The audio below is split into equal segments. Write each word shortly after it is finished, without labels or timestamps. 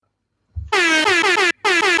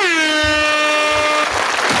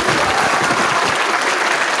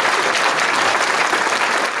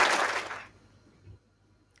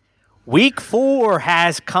Week 4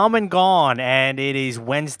 has come and gone, and it is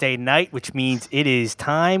Wednesday night, which means it is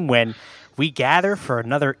time when we gather for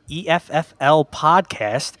another EFFL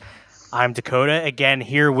podcast. I'm Dakota, again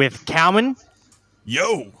here with Calman.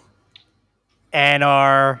 Yo! And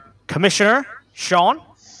our commissioner, Sean.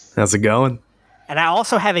 How's it going? And I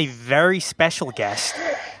also have a very special guest.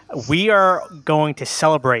 We are going to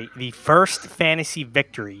celebrate the first fantasy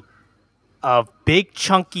victory of Big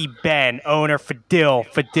Chunky Ben, owner Fadil.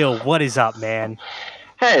 Fadil, what is up, man?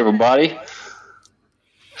 Hey, everybody.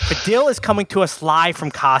 Fadil is coming to us live from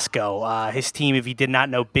Costco. His team, if you did not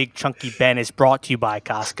know, Big Chunky Ben is brought to you by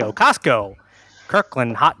Costco. Costco,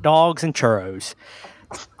 Kirkland, hot dogs and churros.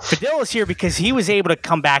 Fadil is here because he was able to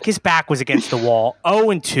come back. His back was against the wall,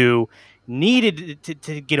 0-2. Needed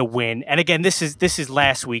to get a win. And again, this is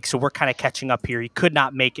last week, so we're kind of catching up here. He could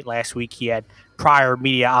not make it last week. He had prior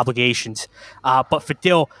media obligations. But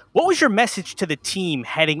Fadil, what was your message to the team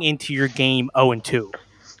heading into your game 0-2?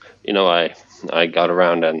 You know, I got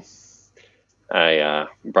around and I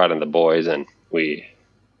brought in the boys, and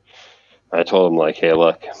I told them, like, hey,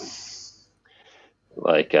 look,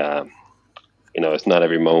 like, it's not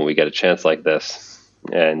every moment we get a chance like this.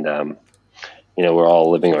 And, we're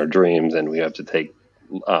all living our dreams, and we have to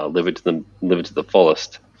live it to the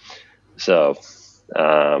fullest. So,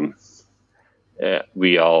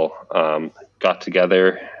 we all got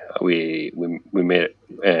together. We made it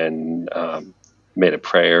and made a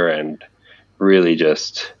prayer, and really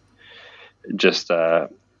just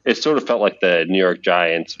it sort of felt like the New York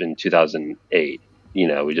Giants in 2008.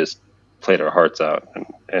 We just played our hearts out,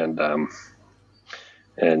 and a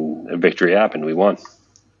victory happened. We won.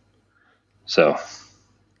 So,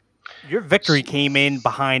 your victory came in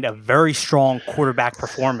behind a very strong quarterback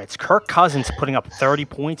performance. Kirk Cousins putting up 30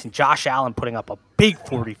 points and Josh Allen putting up a big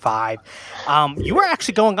 45. You were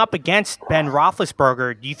actually going up against Ben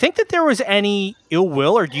Roethlisberger. Do you think that there was any ill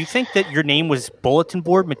will, or do you think that your name was bulletin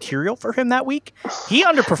board material for him that week? He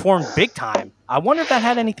underperformed big time. I wonder if that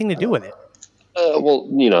had anything to do with it.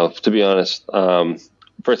 To be honest,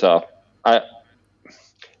 first off,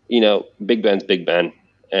 Big Ben's Big Ben.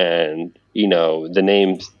 And, the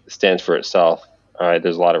name stands for itself. All right.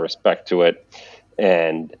 There's a lot of respect to it.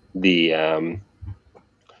 And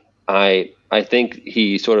I think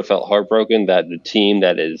he sort of felt heartbroken that the team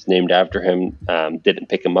that is named after him didn't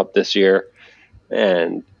pick him up this year.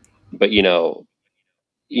 But I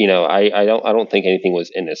don't think anything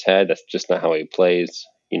was in his head. That's just not how he plays.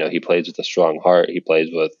 He plays with a strong heart. He plays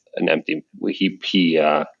with an empty, he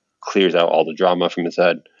clears out all the drama from his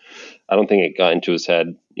head. I don't think it got into his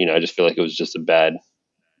head. I just feel like it was just a bad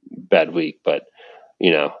week. But,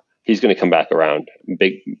 he's going to come back around.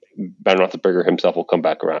 Big Ben Roethlisberger himself will come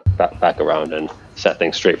back around and set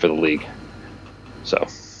things straight for the league. So,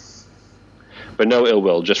 but no ill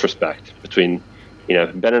will, just respect between,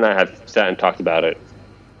 Ben and I have sat and talked about it.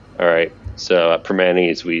 All right. So at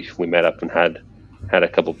Permanis, we met up and had a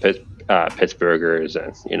couple Pittsburghers,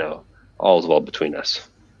 and, all's well between us.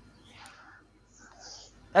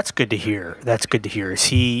 That's good to hear. Is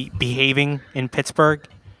he behaving in Pittsburgh?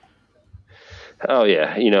 Oh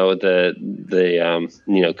yeah, the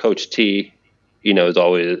Coach T,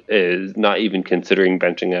 is not even considering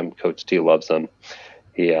benching him. Coach T loves him.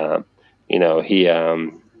 He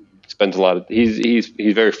spends a lot of. He's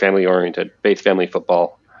very family oriented. Faith family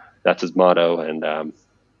football. That's his motto, and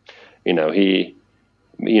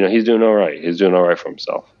he's doing all right. He's doing all right for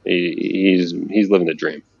himself. He's living the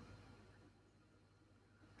dream.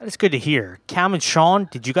 That is good to hear. Cam and Sean,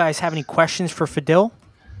 did you guys have any questions for Fadil?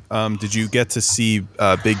 Did you get to see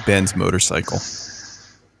Big Ben's motorcycle?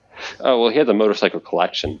 Oh well, he has a motorcycle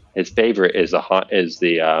collection. His favorite is what's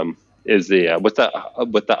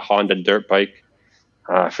that Honda dirt bike?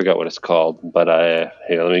 I forgot what it's called, but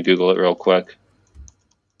here, let me Google it real quick.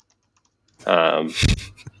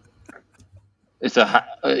 It's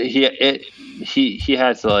he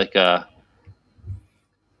has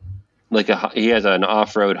he has an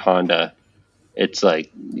off-road Honda. It's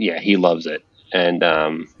he loves it. And,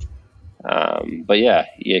 but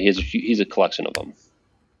he's a collection of them.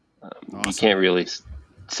 Awesome. You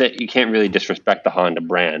can't really disrespect the Honda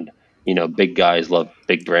brand. Big guys love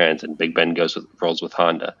big brands, and Big Ben rolls with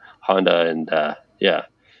Honda, and,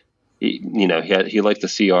 he likes the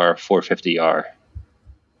CR 450R.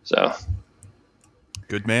 So.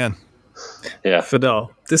 Good man. Yeah. Fadil,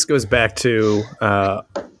 this goes back to,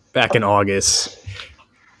 back in August,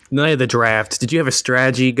 night of the draft. Did you have a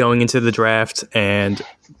strategy going into the draft? And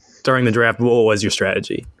during the draft, what was your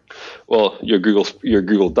strategy? Well, your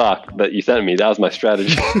Google Doc that you sent me, that was my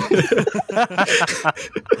strategy.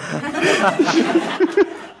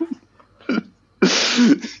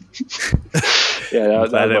 Yeah, that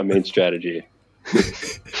was my main strategy.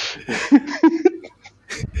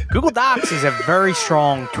 Google Docs is a very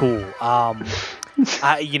strong tool.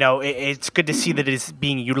 It's good to see that it is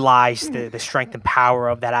being utilized, the strength and power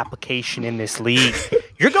of that application in this league.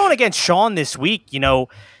 You're going against Sean this week. You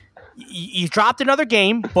dropped another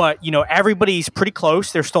game, but, everybody's pretty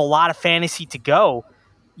close. There's still a lot of fantasy to go.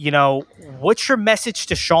 What's your message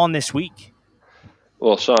to Sean this week?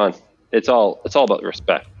 Well, Sean, it's all about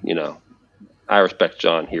respect. I respect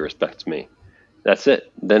Sean. He respects me. That's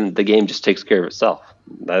it. Then the game just takes care of itself.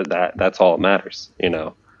 That's all that matters.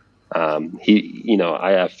 I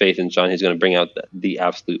have faith in Sean. He's going to bring out the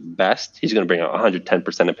absolute best. He's going to bring out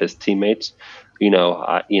 110% of his teammates. And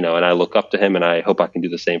I look up to him, and I hope I can do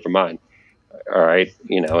the same for mine. All right,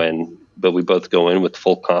 but we both go in with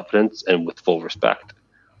full confidence and with full respect.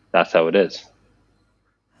 That's how it is.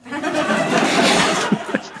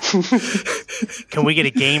 Can we get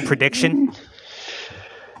a game prediction?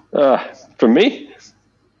 For me?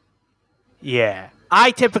 Yeah.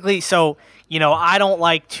 I typically, I don't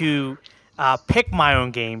like to pick my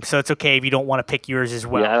own game, so it's okay if you don't want to pick yours as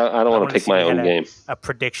well. Yeah, I don't want to pick my own game. A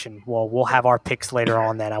prediction. Well, we'll have our picks later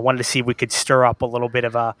on then. I wanted to see if we could stir up a little bit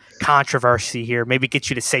of a controversy here, maybe get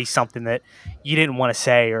you to say something that you didn't want to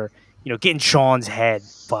say or, get in Sean's head.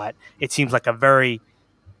 But it seems like a very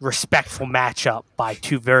respectful matchup by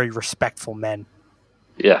two very respectful men.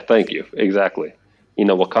 Yeah, thank you. Exactly.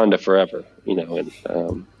 Wakanda forever.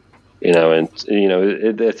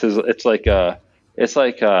 It's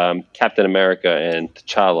like Captain America and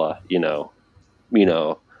T'Challa.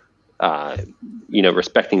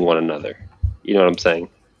 Respecting one another. You know what I'm saying?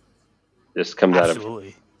 This comes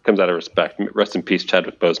Absolutely. out of respect. Rest in peace,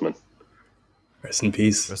 Chadwick Boseman. Rest in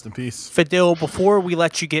peace. Rest in peace. Fadil, before we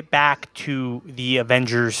let you get back to the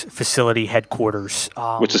Avengers facility headquarters,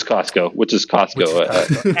 which is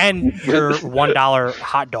Costco, and your $1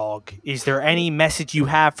 hot dog, is there any message you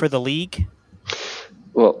have for the league?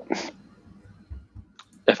 Well,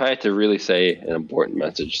 if I had to really say an important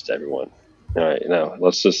message to everyone, all right, now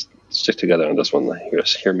let's just stick together on this one.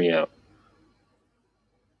 Just hear me out.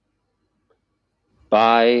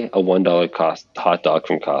 Buy a $1 hot dog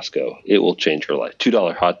from Costco. It will change your life.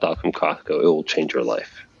 $2 hot dog from Costco. It will change your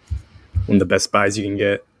life. One of the best buys you can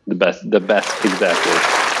get. The best, exactly.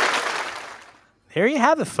 There you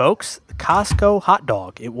have it, folks. The Costco hot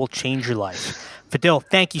dog. It will change your life. Fadil,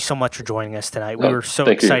 thank you so much for joining us tonight. We were so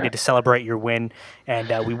excited to celebrate your win,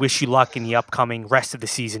 and we wish you luck in the upcoming rest of the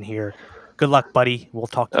season here. Good luck, buddy. We'll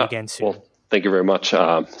talk to you again soon. Well, thank you very much.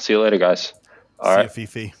 See you later, guys. All right. See you,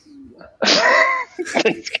 Fifi.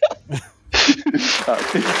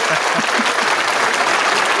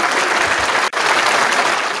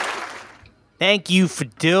 Thank you,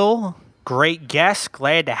 Fadil. Great guest.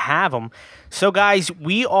 Glad to have him. So, guys,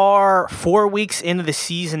 we are 4 weeks into the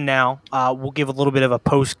season now. We'll give a little bit of a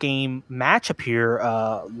post-game matchup here.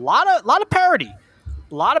 A lot of parity.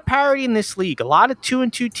 A lot of parity in this league. A lot of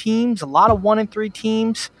 2-2 teams. A lot of 1-3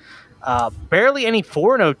 teams. Barely any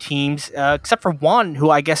 4-0 teams, except for one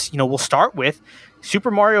who I guess we'll start with.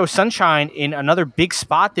 Super Mario Sunshine in another big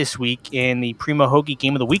spot this week in the Primo Hoagie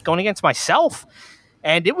Game of the Week, going against myself.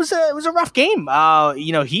 And it was a rough game.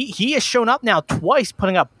 He has shown up now twice,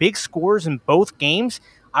 putting up big scores in both games.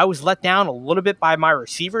 I was let down a little bit by my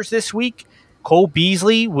receivers this week. Cole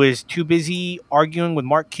Beasley was too busy arguing with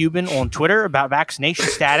Mark Cuban on Twitter about vaccination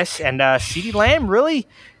status, and CeeDee Lamb really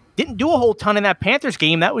didn't do a whole ton in that Panthers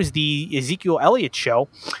game. That was the Ezekiel Elliott show.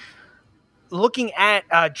 Looking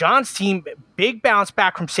at John's team, big bounce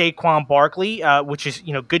back from Saquon Barkley, which is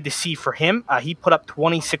good to see for him. He put up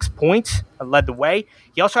 26 points, led the way.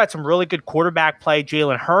 He also had some really good quarterback play.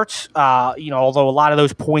 Jalen Hurts, although a lot of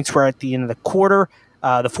those points were at the end of the quarter,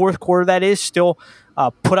 the fourth quarter that is, still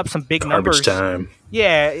put up some big numbers. Time.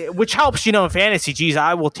 Yeah, which helps, in fantasy. Geez,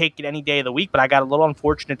 I will take it any day of the week, but I got a little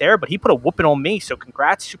unfortunate there. But he put a whooping on me, so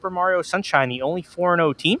congrats, Super Mario Sunshine, the only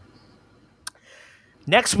 4-0 team.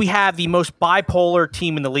 Next, we have the most bipolar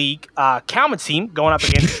team in the league, Kalman's team, going up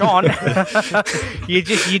against Sean.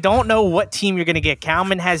 You don't know what team you're going to get.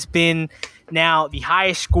 Kalman has been now the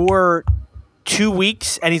highest scorer 2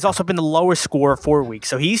 weeks, and he's also been the lowest scorer 4 weeks.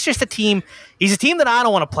 So he's just a team. He's a team that I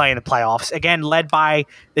don't want to play in the playoffs. Again, led by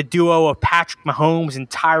the duo of Patrick Mahomes and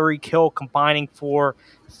Tyreek Hill, combining for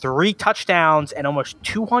 3 touchdowns and almost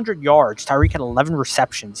 200 yards. Tyreek had 11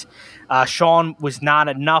 receptions. Sean was not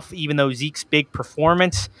enough, even though Zeke's big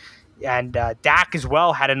performance. And Dak as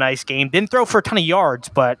well had a nice game. Didn't throw for a ton of yards,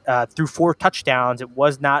 but threw 4 touchdowns. It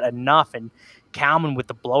was not enough. And Kalman with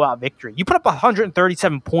the blowout victory. You put up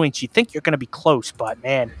 137 points. You think you're going to be close, but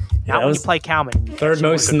man, not when you play Kalman. Third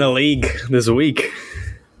most in the league this week.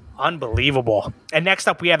 Unbelievable. And next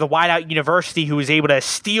up, we have the Wideout University, who was able to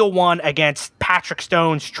steal one against Patrick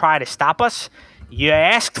Stone's try to stop us. You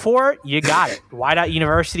asked for it, you got it. Wideout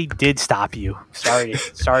University did stop you. Sorry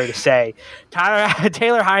to say.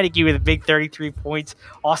 Taylor Heineke with a big 33 points.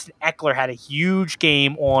 Austin Eckler had a huge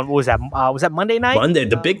game on, what was that? Was that Monday night? Monday.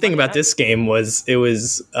 The big thing about this game was it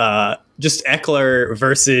was just Eckler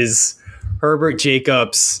versus Herbert,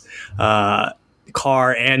 Jacobs,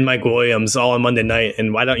 Carr, and Mike Williams all on Monday night. And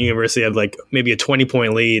Wideout University had like maybe a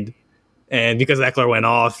 20-point lead. And because Eckler went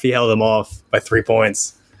off, he held them off by 3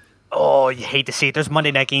 points. Oh, you hate to see it. There's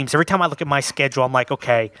Monday night games. Every time I look at my schedule, I'm like,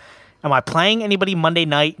 okay, am I playing anybody Monday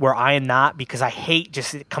night where I am not? Because I hate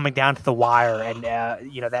just coming down to the wire and,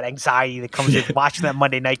 that anxiety that comes with watching that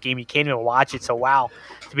Monday night game. You can't even watch it. So, wow,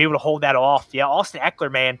 to be able to hold that off. Yeah, Austin Eckler,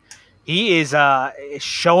 man, he is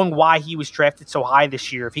showing why he was drafted so high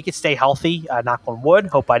this year. If he could stay healthy, knock on wood,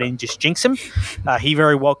 hope I didn't just jinx him, he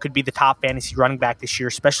very well could be the top fantasy running back this year,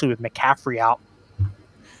 especially with McCaffrey out.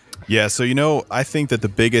 Yeah, so I think that the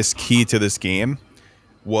biggest key to this game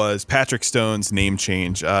was Patrick Stone's name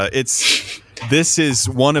change. This is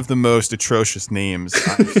one of the most atrocious names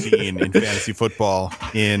I've seen in fantasy football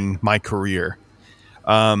in my career.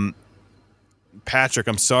 Patrick,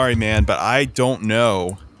 I'm sorry, man, but I don't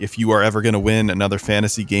know if you are ever going to win another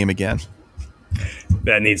fantasy game again.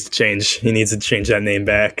 That needs to change. He needs to change that name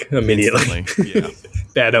back immediately. Yeah.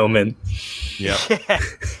 Bad omen. Yeah.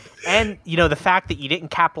 And, the fact that you didn't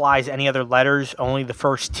capitalize any other letters, only the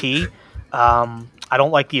first T, I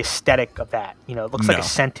don't like the aesthetic of that. It looks like a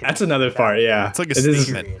sentence. That's another part, yeah. It's like a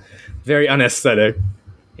statement. Very unaesthetic.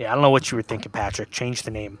 Yeah, I don't know what you were thinking, Patrick. Change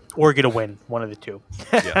the name or get a win, one of the two.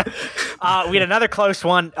 Yeah. We had another close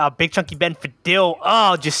one. Big Chunky Ben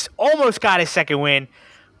Fadil, just almost got his second win,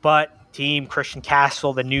 but team Christian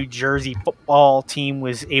Castle, the New Jersey football team,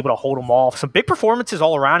 was able to hold them off. Some big performances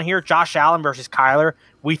all around here. Josh Allen versus Kyler,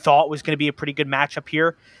 we thought was going to be a pretty good matchup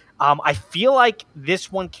here. I feel like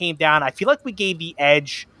this one came down. I feel like we gave the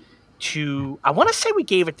edge to, I want to say we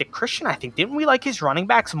gave it to Christian, I think. Didn't we like his running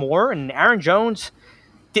backs more? And Aaron Jones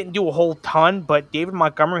didn't do a whole ton, but David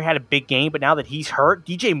Montgomery had a big game. But now that he's hurt,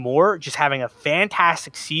 DJ Moore just having a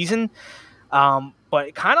fantastic season. But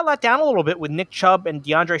it kind of let down a little bit with Nick Chubb and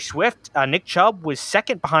DeAndre Swift. Nick Chubb was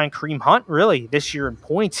second behind Kareem Hunt, really, this year in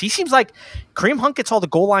points. He seems like Kareem Hunt gets all the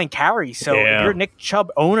goal line carries. So if you're a Nick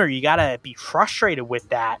Chubb owner, you got to be frustrated with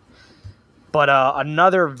that. But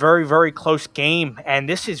another very, very close game. And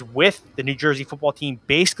this is with the New Jersey football team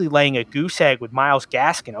basically laying a goose egg with Myles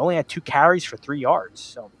Gaskin. Only had 2 carries for 3 yards.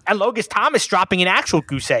 So, and Logan Thomas dropping an actual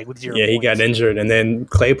goose egg with 0 points. Yeah, he got injured. And then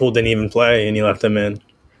Claypool didn't even play, and he left him in.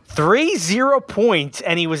 0 points,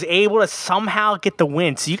 and he was able to somehow get the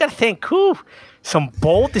win. So you got to think, some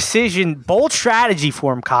bold decision, bold strategy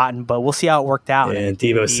for him, Cotton, but we'll see how it worked out. Yeah, and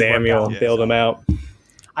Deebo Samuel bailed him out.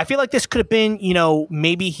 I feel like this could have been,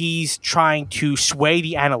 maybe he's trying to sway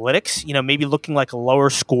the analytics, maybe looking like a lower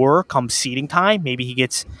score come seeding time. Maybe he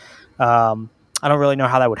gets, I don't really know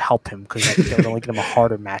how that would help him because I think that would only get him a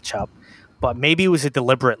harder matchup. But maybe it was a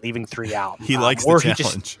deliberate leaving 3 out. He likes the challenge. He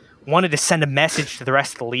just wanted to send a message to the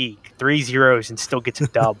rest of the league. 3 zeros and still gets a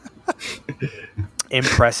dub.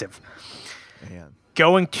 Impressive. Man.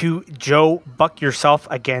 Going to Joe Buck Yourself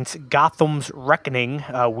against Gotham's Reckoning.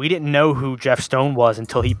 We didn't know who Jeff Stone was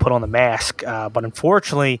until he put on the mask, but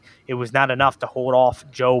unfortunately, it was not enough to hold off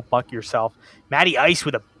Joe Buck Yourself. Matty Ice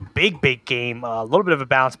with a big, big game, a little bit of a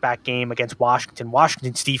bounce-back game against Washington.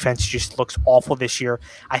 Washington's defense just looks awful this year.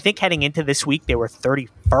 I think heading into this week, they were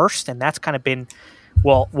 31st, and that's kind of been,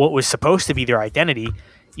 what was supposed to be their identity,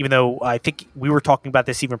 even though I think we were talking about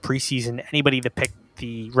this even preseason. Anybody that picked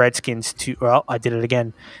the Redskins I did it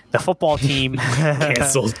again. The football team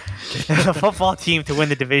canceled. The football team to win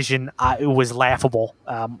the division, it was laughable.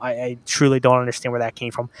 I truly don't understand where that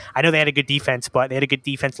came from. I know they had a good defense, but they had a good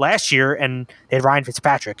defense last year, and they had Ryan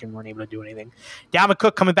Fitzpatrick and weren't able to do anything. Dalvin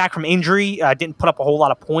Cook coming back from injury, didn't put up a whole lot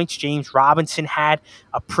of points. James Robinson had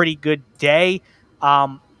a pretty good day.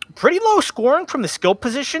 Pretty low scoring from the skill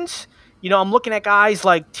positions. I'm looking at guys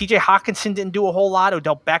like TJ Hawkinson didn't do a whole lot.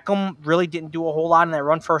 Odell Beckham really didn't do a whole lot in that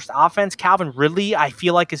run-first offense. Calvin Ridley, I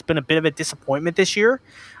feel like, has been a bit of a disappointment this year,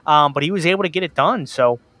 but he was able to get it done.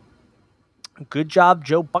 So good job,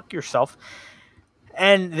 Joe Buck Yourself.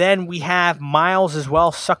 And then we have Miles as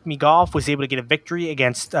well. Suck Me Golf was able to get a victory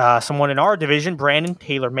against someone in our division, Brandon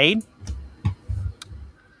Taylor Made.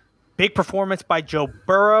 Big performance by Joe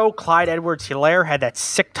Burrow. Clyde Edwards-Helaire had that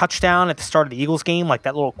sick touchdown at the start of the Eagles game, like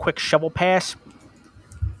that little quick shovel pass.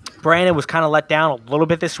 Brandon was kind of let down a little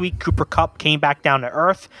bit this week. Cooper Kupp came back down to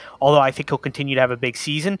earth, although I think he'll continue to have a big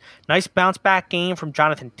season. Nice bounce-back game from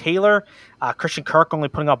Jonathan Taylor. Christian Kirk only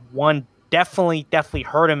putting up one. Definitely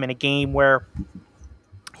hurt him in a game where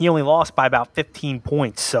he only lost by about 15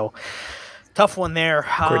 points. So, tough one there.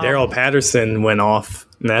 Cordero Patterson went off,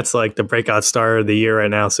 and that's like the breakout star of the year right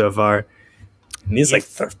now so far. And he's like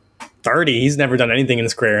 30. He's never done anything in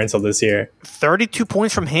his career until this year. 32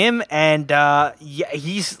 points from him, and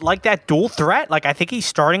he's like that dual threat. Like I think he's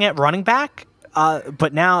starting at running back,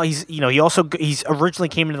 but now he's originally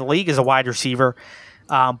came into the league as a wide receiver,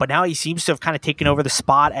 but now he seems to have kind of taken over the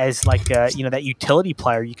spot as like that utility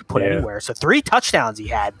player you could put anywhere. So 3 touchdowns he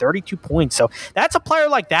had, 32 points. So that's a player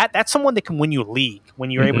like that. That's someone that can win you a league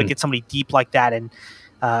when you're able to get somebody deep like that, and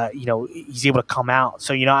he's able to come out.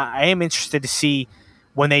 So I am interested to see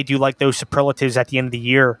when they do like those superlatives at the end of the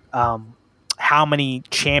year, how many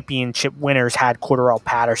championship winners had Cordero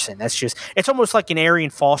Patterson. It's almost like an Arian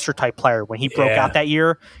Foster type player when he broke out that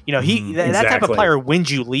year. That type of player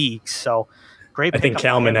wins you leagues. So great. I think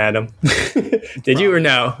Kalman had him. Did you or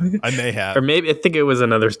no? I may have. Or maybe I think it was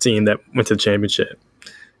another team that went to the championship.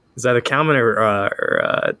 Is that a Kalman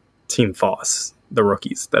or Team Foss, the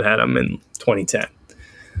rookies that had him in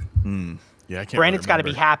 2010? Yeah, I can't Brandon's got to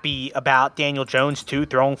be happy about Daniel Jones too,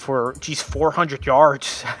 throwing for 400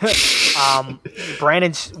 yards.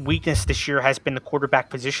 Brandon's weakness this year has been the quarterback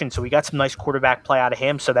position, so we got some nice quarterback play out of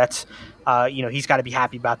him. So that's he's got to be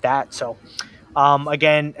happy about that. So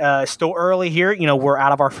again, still early here. We're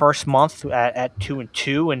out of our first month at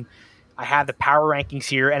 2-2, and I have the power rankings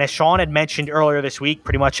here. And as Sean had mentioned earlier this week,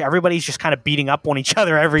 pretty much everybody's just kind of beating up on each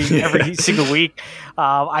other every single week.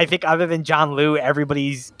 I think other than John Liu,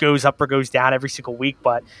 everybody goes up or goes down every single week.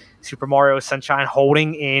 But Super Mario Sunshine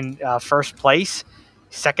holding in first place,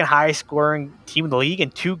 second highest scoring team in the league,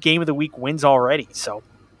 and 2 game of the week wins already. So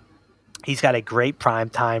he's got a great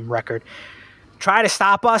primetime record. Try to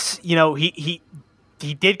stop us.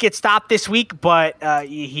 He did get stopped this week, but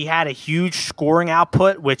he had a huge scoring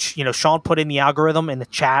output, which, Sean put in the algorithm in the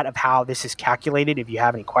chat of how this is calculated if you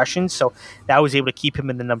have any questions. So that was able to keep him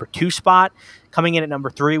in the number 2 spot. Coming in at number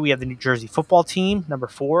 3, we have the New Jersey Football Team. Number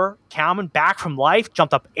 4, Kalman, back from life,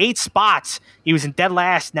 jumped up 8 spots. He was in dead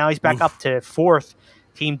last. Now he's back up to 4th.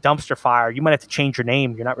 Team Dumpster Fire. You might have to change your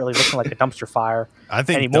name. You're not really looking like a Dumpster Fire. I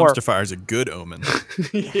think anymore. Dumpster Fire is a good omen.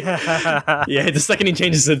 Yeah, the second he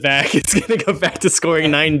changes it back, it's going to go back to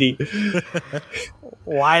scoring 90.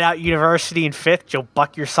 Whiteout University in 5th. Joe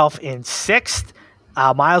Buck Yourself in 6th.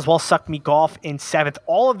 Miles Well Suck Me Golf in 7th.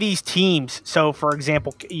 All of these teams. So, for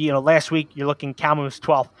example, last week you're looking Kalman was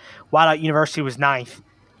 12th. Whiteout University was 9th.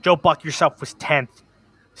 Joe Buck Yourself was 10th.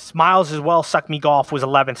 Smiles as well, Suck Me Golf was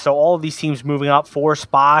 11th. So all of these teams moving up 4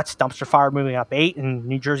 spots, Dumpster Fire moving up 8, and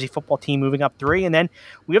New Jersey Football Team moving up 3. And then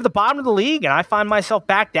we have the bottom of the league, and I find myself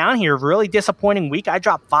back down here. Really disappointing week. I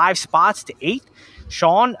dropped 5 spots to 8th.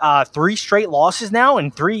 Sean, 3 straight losses now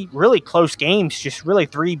and 3 really close games. Just really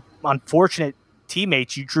 3 unfortunate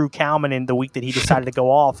teammates. You drew Kalman in the week that he decided to go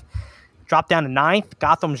off. Dropped down to 9th.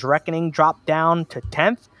 Gotham's Reckoning dropped down to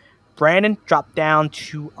 10th. Brandon dropped down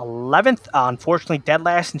to 11th. Unfortunately, dead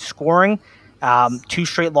last in scoring. 2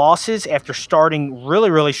 straight losses after starting really,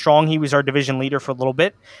 really strong. He was our division leader for a little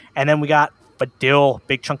bit. And then we got Fadil,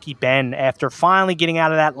 Big Chunky Ben. After finally getting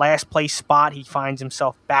out of that last place spot, he finds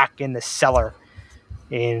himself back in the cellar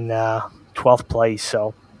in 12th place.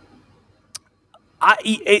 So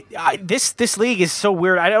this league is so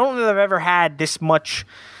weird. I don't know that I've ever had this much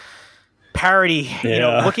parity,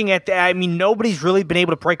 looking at nobody's really been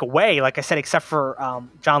able to break away, like I said, except for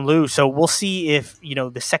John Liu. So we'll see if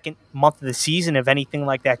the second month of the season, if anything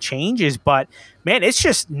like that changes. But man, it's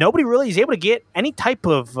just nobody really is able to get any type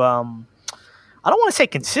of I don't want to say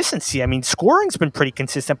consistency. I mean, scoring's been pretty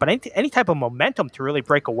consistent, but any type of momentum to really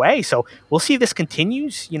break away. So we'll see if this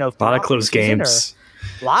continues. A lot of close games.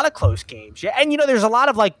 A lot of close games. Yeah. And, there's a lot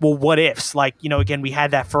of what ifs. Like, again, we had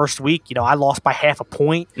that first week, I lost by half a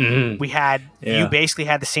point. Mm-hmm. We had, you basically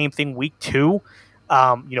had the same thing week 2.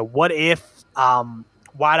 What if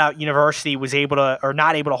Whiteout University was able to, or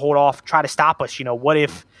not able to hold off, try to stop us? What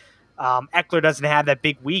if Eckler doesn't have that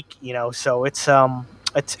big week, so it's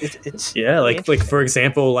like for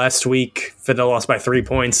example, last week, Fidel lost by 3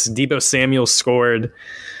 points. Deebo Samuel scored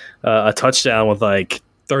a touchdown with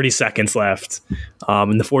 30 seconds left,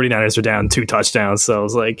 and the 49ers are down 2 touchdowns. So it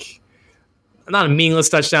was not a meaningless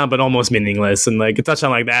touchdown, but almost meaningless. And a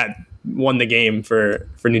touchdown like that won the game for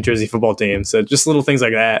New Jersey Football Team. So just little things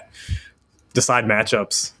like that decide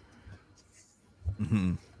matchups.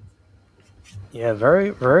 Mm-hmm. Yeah,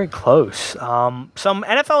 very, very close. Some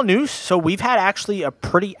NFL news. So we've had actually a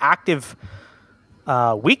pretty active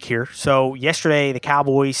week here. So yesterday, the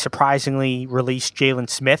Cowboys surprisingly released Jalen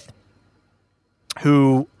Smith,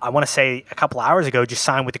 who I want to say a couple hours ago just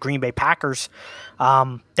signed with the Green Bay Packers.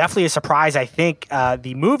 Definitely a surprise, I think.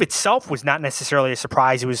 The move itself was not necessarily a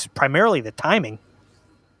surprise. It was primarily the timing.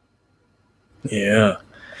 Yeah.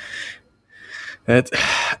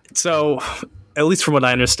 So, at least from what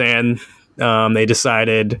I understand, they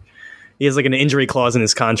decided he has like an injury clause in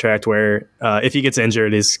his contract where if he gets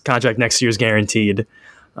injured, his contract next year is guaranteed.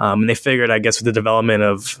 And they figured, I guess, with the development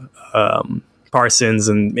of Parsons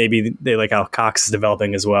and maybe they like how Cox is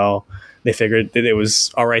developing as well, they figured that it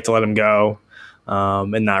was all right to let him go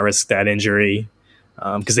and not risk that injury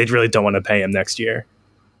because they really don't want to pay him next year.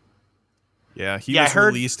 Yeah, he was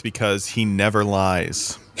released because he never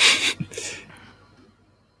lies.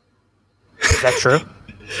 Is that true?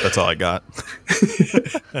 That's all I got.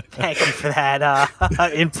 Thank you for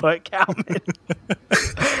that input, Calvin.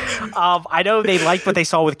 I know they liked what they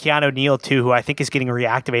saw with Keanu Neal, too, who I think is getting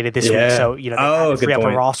reactivated this week. So, they had to free up a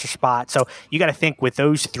roster spot. So you got to think with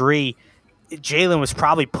those three, Jalen was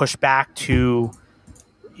probably pushed back to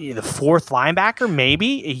the fourth linebacker,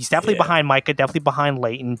 maybe. He's definitely behind Micah, definitely behind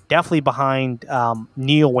Leighton, definitely behind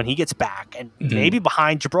Neal when he gets back, and maybe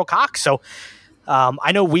behind Jabril Cox. So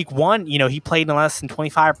I know week one, he played in less than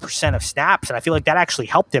 25% of snaps, and I feel like that actually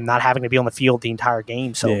helped him not having to be on the field the entire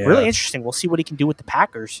game. So really interesting. We'll see what he can do with the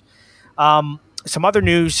Packers. Some other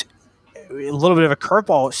news, a little bit of a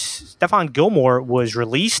curveball. Stephon Gilmore was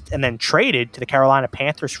released and then traded to the Carolina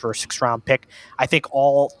Panthers for a 6th-round pick. I think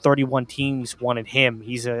all 31 teams wanted him.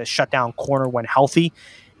 He's a shutdown corner when healthy.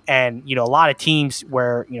 And, a lot of teams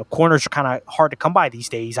where, corners are kind of hard to come by these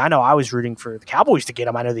days. I know I was rooting for the Cowboys to get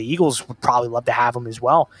him. I know the Eagles would probably love to have him as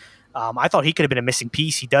well. I thought he could have been a missing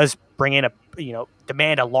piece. He does bring in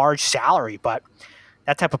demand a large salary, but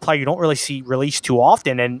that type of player you don't really see released too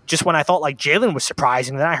often. And just when I thought like Jalen was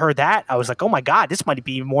surprising, then I heard that, I was like, oh my God, this might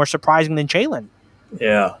be more surprising than Jalen.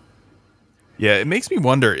 Yeah. Yeah, it makes me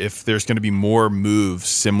wonder if there's going to be more moves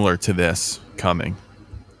similar to this coming.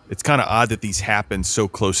 It's kind of odd that these happen so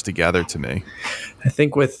close together to me. I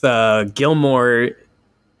think with Gilmore,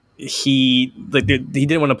 he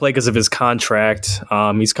didn't want to play because of his contract.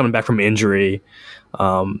 He's coming back from injury,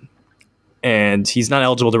 and he's not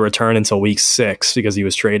eligible to return until week 6 because he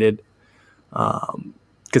was traded.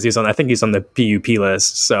 Because he's on the PUP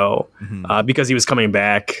list. So because he was coming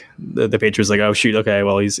back, the Patriots were like, oh shoot, okay,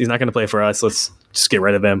 well he's not going to play for us. Let's just get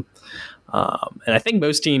rid of him. And I think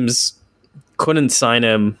most teams couldn't sign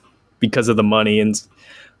him because of the money, and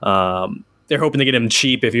they're hoping to get him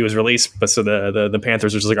cheap if he was released. But so the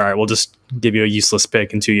Panthers are just like, all right, we'll just give you a useless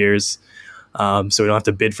pick in 2 years, so we don't have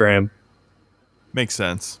to bid for him. Makes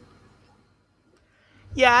sense.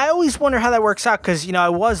 Yeah, I always wonder how that works out because I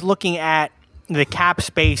was looking at the cap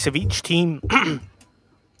space of each team,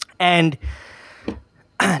 and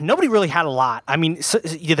nobody really had a lot. I mean,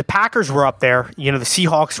 the Packers were up there. The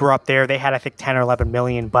Seahawks were up there. They had, I think, 10 or 11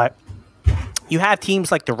 million. But you have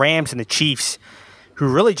teams like the Rams and the Chiefs who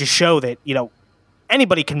really just show that,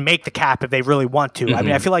 anybody can make the cap if they really want to. I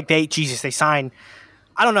mean, I feel like they sign.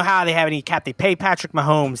 I don't know how they have any cap. They pay Patrick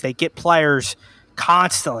Mahomes. They get players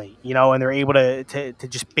constantly, and they're able to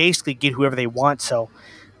just basically get whoever they want. So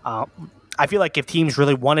I feel like if teams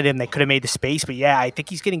really wanted him, they could have made the space. But yeah, I think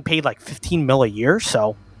he's getting paid like $15 million a year.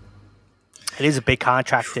 So it is a big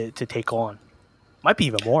contract to take on. Might be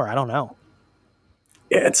even more. I don't know.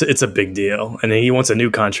 Yeah, it's a big deal. And he wants a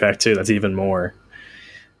new contract too. That's even more,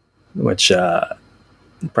 which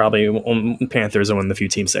probably Panthers are one of the few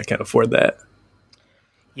teams that can afford that.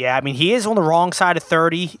 Yeah, I mean, he is on the wrong side of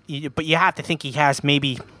 30, but you have to think he has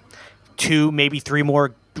maybe 2, maybe 3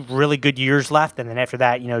 more really good years left, and then after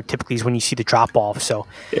that, typically is when you see the drop off. So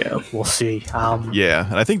yeah, we'll see. Yeah,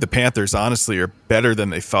 and I think the Panthers honestly are better than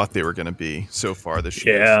they thought they were going to be so far this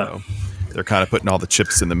year. Yeah, so they're kind of putting all the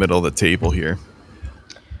chips in the middle of the table here.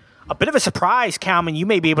 A bit of a surprise, Calvin. You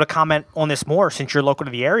may be able to comment on this more since you're local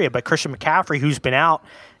to the area. But Christian McCaffrey, who's been out,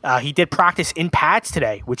 he did practice in pads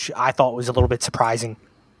today, which I thought was a little bit surprising.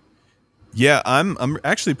 Yeah, I'm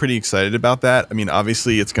actually pretty excited about that. I mean,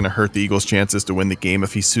 obviously, it's going to hurt the Eagles' chances to win the game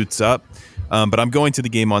if he suits up. But I'm going to the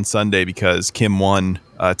game on Sunday because Kim won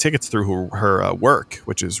tickets through her work,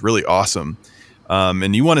 which is really awesome.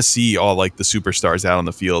 And you want to see all like the superstars out on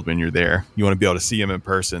the field when you're there. You want to be able to see them in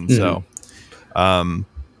person. So,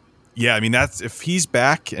 yeah, I mean, that's if he's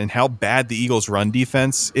back and how bad the Eagles' run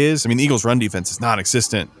defense is. I mean, the Eagles' run defense is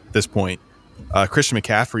non-existent at this point. Christian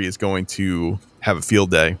McCaffrey is going to have a field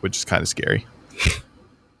day, which is kind of scary.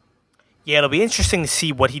 Yeah, it'll be interesting to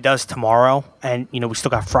see what he does tomorrow. And, we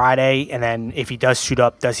still got Friday. And then if he does suit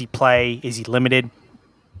up, does he play? Is he limited?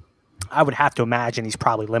 I would have to imagine he's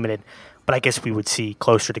probably limited. But I guess we would see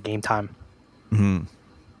closer to game time. Mm-hmm.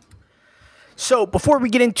 So before we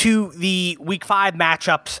get into the Week 5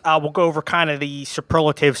 matchups, we'll go over kind of the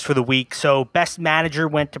superlatives for the week. So best manager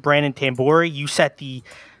went to Brandon Tambori. You set the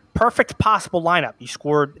perfect possible lineup. You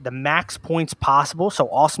scored the max points possible. So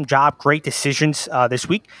awesome job. Great decisions this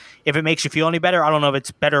week. If it makes you feel any better, I don't know if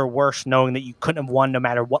it's better or worse knowing that you couldn't have won no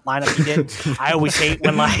matter what lineup you did. I always hate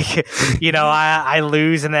when I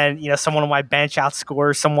lose and then, someone on my bench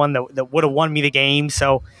outscores someone that would have won me the game.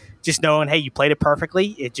 So just knowing, hey, you played it perfectly.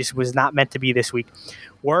 It just was not meant to be this week.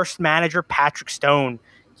 Worst manager, Patrick Stone.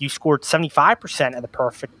 You scored 75% of the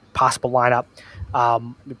perfect possible lineup.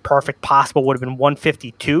 The perfect possible would have been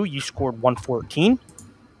 152. You scored 114.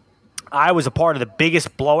 I was a part of the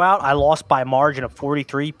biggest blowout. I lost by a margin of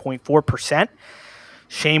 43.4%.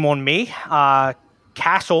 Shame on me.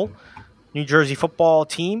 Castle, New Jersey football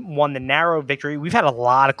team, won the narrow victory. We've had a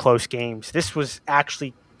lot of close games. This was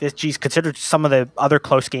actually, considered some of the other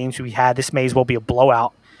close games we had, this may as well be a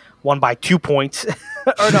blowout. Won by 2 points.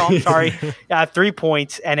 3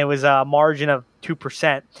 points, and it was a margin of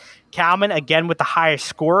 2%. Kalman, again, with the highest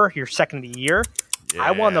score, your second of the year. Yeah.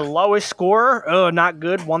 I won the lowest score. Oh, not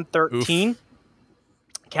good, 113. Oof.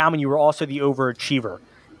 Kalman, you were also the overachiever.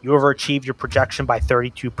 You overachieved your projection by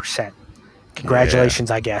 32%. Congratulations,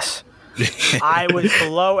 I guess. I was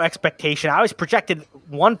below expectation. I was projected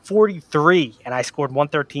 143, and I scored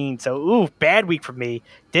 113. So, bad week for me.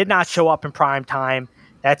 Did not show up in prime time.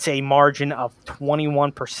 That's a margin of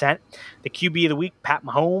 21%. The QB of the week, Pat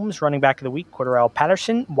Mahomes. Running back of the week, Cordarrelle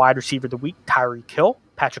Patterson. Wide receiver of the week, Tyreek Hill.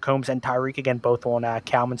 Patrick Holmes and Tyreek, again, both on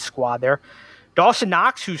Kalman's squad there. Dawson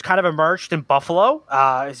Knox, who's kind of emerged in Buffalo,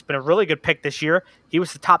 has been a really good pick this year. He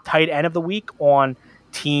was the top tight end of the week on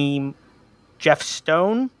team Jeff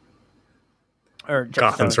Stone. Or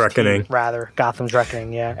Gotham's Reckoning. Gotham's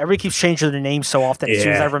Reckoning, yeah. Everybody keeps changing their names so often. As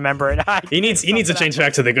soon as I remember it. He needs to change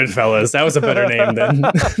back to the Goodfellas. That was a better name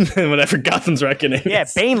than whatever Gotham's Reckoning. Yeah,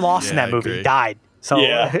 Bane lost in that movie. He died. So,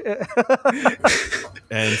 yeah.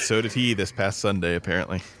 And so did he this past Sunday,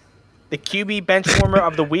 apparently. The QB bench warmer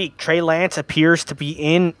of the week, Trey Lance, appears to be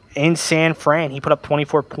in San Fran. He put up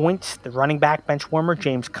 24 points. The running back bench warmer,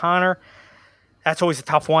 James Conner. That's always a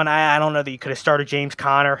tough one. I don't know that you could have started James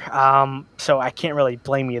Conner, so I can't really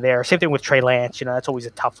blame you there. Same thing with Trey Lance. That's always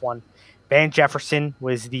a tough one. Van Jefferson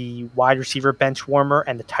was the wide receiver bench warmer,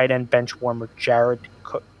 and the tight end bench warmer, Jared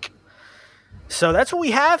Cook. So that's what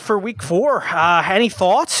we have for week 4. Any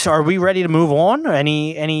thoughts? Are we ready to move on?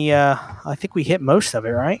 Any? I think we hit most of it,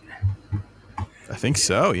 right? I think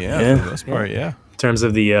so. Yeah. For the most part, yeah. In terms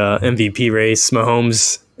of the MVP race,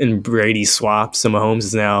 Mahomes and Brady swap, so Mahomes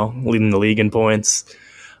is now leading the league in points.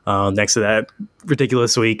 Next to that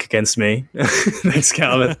ridiculous week against me. Thanks,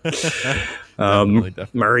 Calvin. Definitely.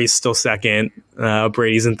 Murray's still second.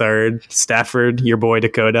 Brady's in third. Stafford, your boy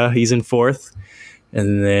Dakota, he's in fourth.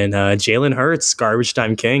 And then Jalen Hurts, garbage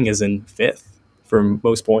time king, is in fifth for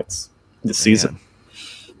most points this season.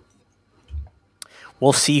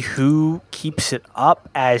 We'll see who keeps it up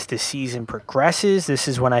as the season progresses. This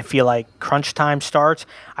is when I feel like crunch time starts.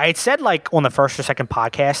 I had said, on the first or second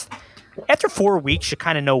podcast, after 4 weeks, you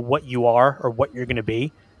kind of know what you are or what you're going to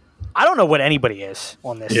be. I don't know what anybody is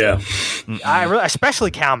on this. Yeah. Especially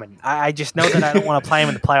Kalman. I just know that I don't want to play him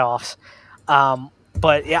in the playoffs.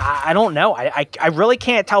 But, yeah, I don't know. I really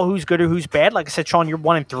can't tell who's good or who's bad. Like I said, Sean, you're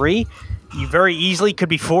 1-3. You very easily could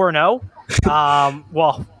be 4-0.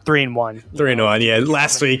 3-1. 3-1, yeah.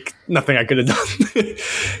 Last week, nothing I could have done.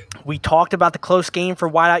 We talked about the close game for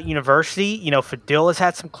Whiteout University. Fadil has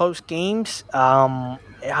had some close games.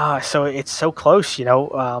 So it's so close, who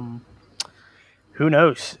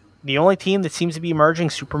knows? The only team that seems to be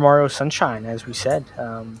emerging, Super Mario Sunshine, as we said.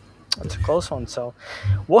 It's a close one. So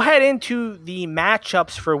we'll head into the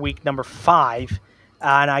matchups for week number 5.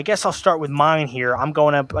 And I guess I'll start with mine here. I'm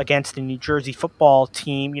going up against the New Jersey football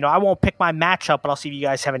team. I won't pick my matchup, but I'll see if you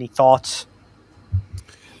guys have any thoughts.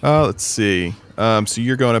 Let's see. So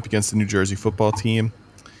you're going up against the New Jersey football team.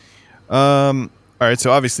 All right,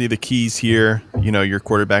 so obviously the keys here, your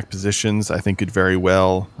quarterback positions, I think could very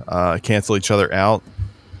well cancel each other out.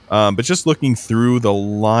 But just looking through the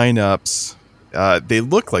lineups, they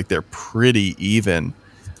look like they're pretty even.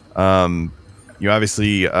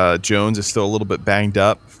 Obviously, Jones is still a little bit banged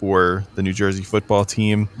up for the New Jersey football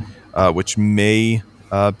team, which may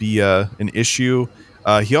be an issue.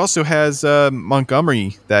 He also has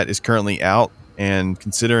Montgomery that is currently out, and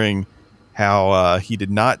considering how he did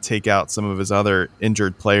not take out some of his other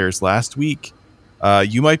injured players last week,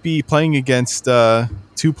 you might be playing against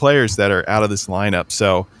two players that are out of this lineup.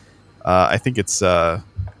 So I think it's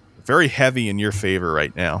very heavy in your favor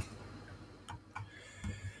right now.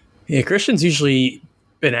 Yeah, Christian's usually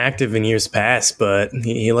been active in years past, but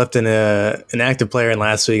he left in an active player in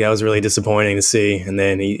last week. That was really disappointing to see. And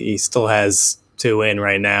then he still has 2 in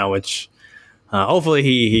right now, which hopefully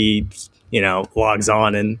he logs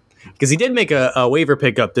on, and because he did make a waiver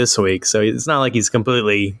pickup this week, so it's not like he's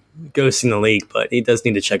completely ghosting the league, but he does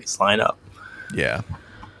need to check his lineup. Yeah.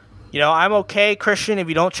 I'm okay, Christian. If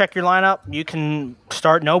you don't check your lineup, you can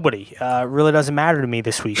start nobody. It really doesn't matter to me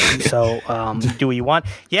this week. So do what you want.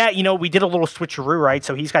 Yeah, we did a little switcheroo, right?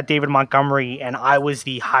 So he's got David Montgomery, and I was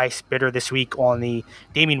the highest bidder this week on the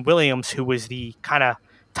Damian Williams, who was the kind of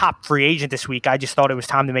top free agent this week. I just thought it was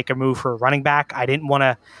time to make a move for a running back. I didn't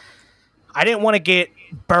want to get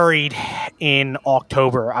buried in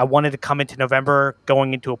October. I wanted to come into November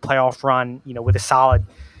going into a playoff run, with a solid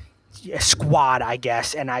squad, I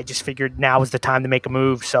guess, and I just figured now was the time to make a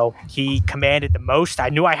move. So he commanded the most. I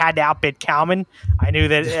knew I had to outbid Kalman. I knew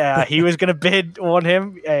that he was going to bid on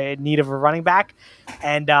him in need of a running back,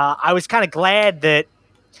 and I was kind of glad that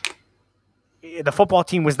the football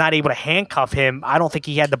team was not able to handcuff him. I don't think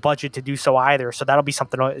he had the budget to do so either. So that'll be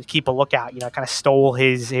something to keep a lookout. Kind of stole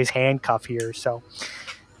his handcuff here. So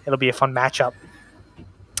it'll be a fun matchup.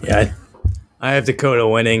 Yeah, I have Dakota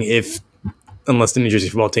winning unless the New Jersey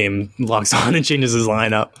football team logs on and changes his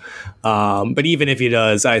lineup. But even if he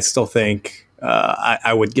does, I still think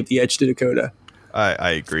I would give the edge to Dakota.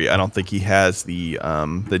 I agree. I don't think he has the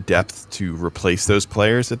depth to replace those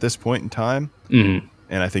players at this point in time. Mm-hmm.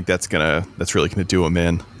 And I think that's really gonna do him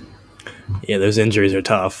in. Yeah, those injuries are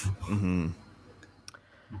tough. Mm-hmm.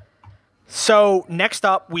 So next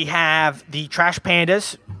up, we have the Trash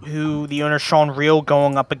Pandas, who the owner Sean Reel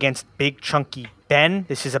going up against Big Chunky Ben.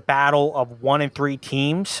 This is a battle of 1 and 3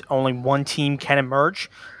 teams. Only one team can emerge.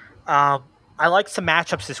 I like some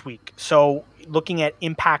matchups this week. So looking at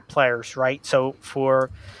impact players, right? So for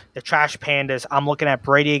the Trash Pandas, I'm looking at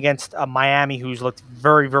Brady against Miami, who's looked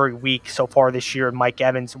very, very weak so far this year, and Mike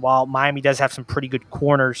Evans. While Miami does have some pretty good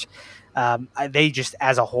corners, they just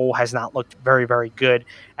as a whole has not looked very, very good.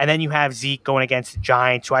 And then you have Zeke going against the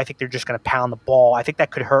Giants, who I think they're just going to pound the ball. I think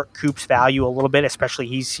that could hurt Coop's value a little bit, especially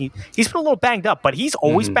he's been a little banged up, but he's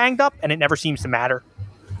always banged up, and it never seems to matter.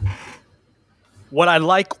 What I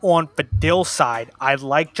like on Fadil's side, I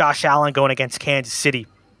like Josh Allen going against Kansas City.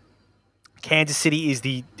 Kansas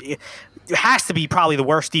City it has to be probably the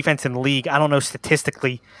worst defense in the league. I don't know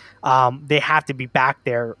statistically. They have to be back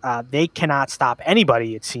there. They cannot stop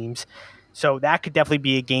anybody, it seems. So that could definitely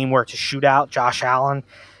be a game where it's a shootout. Josh Allen.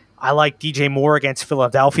 I like DJ Moore against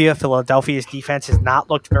Philadelphia. Philadelphia's defense has not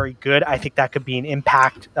looked very good. I think that could be an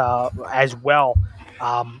impact as well.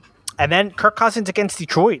 And then Kirk Cousins against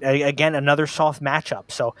Detroit. Again, another soft matchup.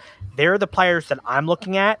 So they're the players that I'm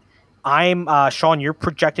looking at. I'm Sean. You're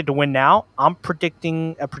projected to win now. I'm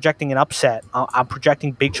projecting an upset. I'm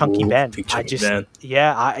projecting Big Chunky Ben. Big Chunky Ben.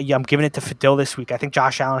 Yeah, I'm giving it to Fadil this week. I think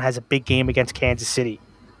Josh Allen has a big game against Kansas City.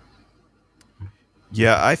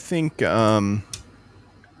 Yeah, I think I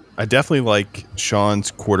definitely like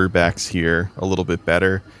Sean's quarterbacks here a little bit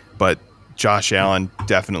better, but Josh Allen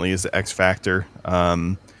definitely is the X factor.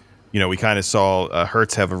 We kind of saw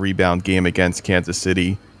Hurts have a rebound game against Kansas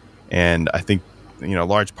City, and I think a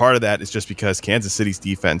large part of that is just because Kansas City's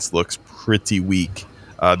defense looks pretty weak.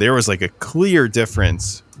 There was like a clear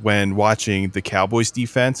difference when watching the Cowboys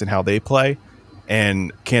defense and how they play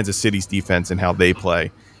and Kansas City's defense and how they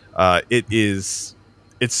play.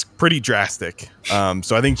 It's pretty drastic.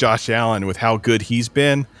 So I think Josh Allen, with how good he's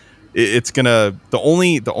been, the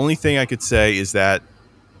only thing I could say is that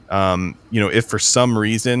if for some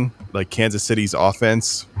reason like Kansas City's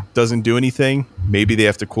offense doesn't do anything, maybe they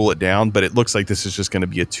have to cool it down, but it looks like this is just going to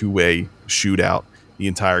be a two-way shootout the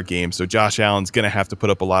entire game. So Josh Allen's going to have to put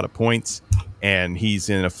up a lot of points, and he's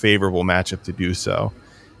in a favorable matchup to do so.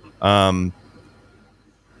 Then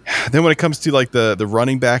when it comes to like the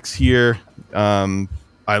running backs here,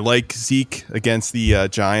 I like Zeke against the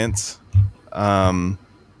Giants. But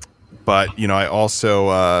I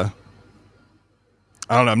also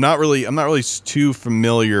I don't know. I'm not really too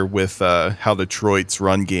familiar with how Detroit's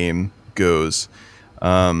run game goes.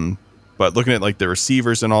 But looking at like the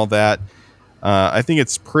receivers and all that, I think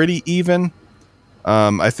it's pretty even.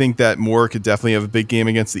 I think that Moore could definitely have a big game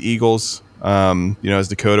against the Eagles. As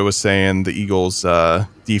Dakota was saying, the Eagles'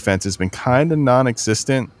 defense has been kind of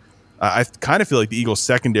non-existent. I kind of feel like the Eagles'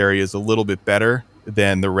 secondary is a little bit better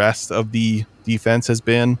than the rest of the defense has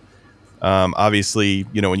been. Obviously,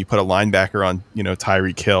 when you put a linebacker on,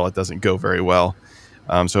 Tyreek Hill, it doesn't go very well.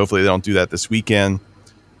 So hopefully they don't do that this weekend.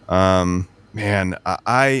 Man,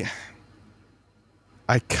 I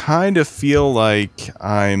kind of feel like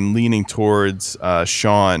I'm leaning towards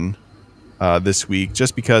Sean this week,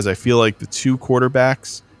 just because I feel like the two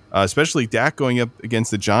quarterbacks, especially Dak going up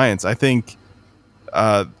against the Giants, I think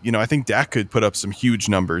Dak could put up some huge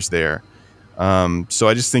numbers there. So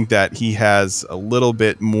I just think that he has a little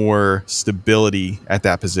bit more stability at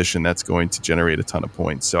that position that's going to generate a ton of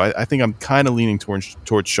points. So I think I'm kind of leaning towards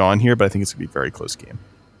Sean here, but I think it's going to be a very close game.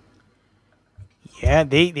 Yeah,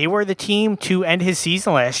 they were the team to end his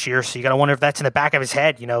season last year, so you got to wonder if that's in the back of his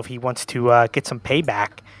head, if he wants to get some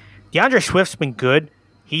payback. DeAndre Swift's been good.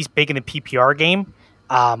 He's big in the PPR game.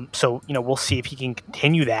 So we'll see if he can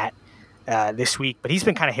continue that this week. But he's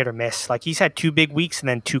been kind of hit or miss. Like, he's had 2 big weeks and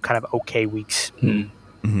then 2 kind of okay weeks.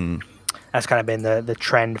 Mm-hmm. That's kind of been the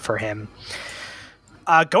trend for him.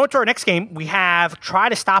 Going to our next game, we have Try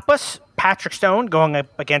to Stop Us, Patrick Stone going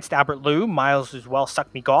up against Albert Liu. Miles as well,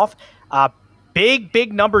 Suck Me Golf.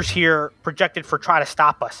 Big numbers here projected for Try to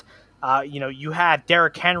Stop Us. You have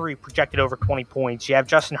Derrick Henry projected over 20 points. You have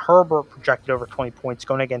Justin Herbert projected over 20 points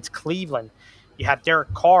going against Cleveland. You have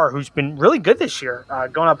Derek Carr, who's been really good this year,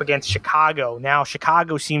 going up against Chicago. Now,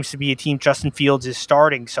 Chicago seems to be a team Justin Fields is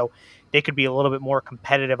starting, so they could be a little bit more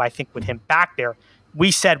competitive, I think, with him back there.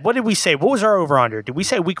 What did we say? What was our over-under? Did we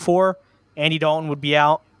say week 4, Andy Dalton would be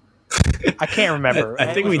out? I can't remember.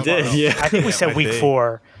 I think we did, yeah. I think we said week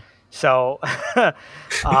 4. So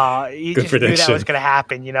you just knew that was going to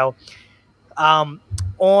happen,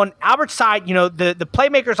 On Albert's side, the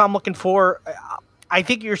playmakers I'm looking for, I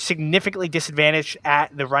think you're significantly disadvantaged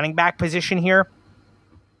at the running back position here.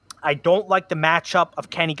 I don't like the matchup of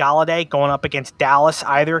Kenny Golladay going up against Dallas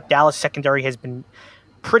either. Dallas secondary has been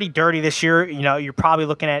pretty dirty this year. You're probably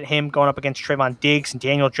looking at him going up against Trayvon Diggs, and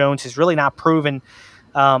Daniel Jones has really not proven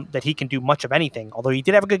that he can do much of anything, although he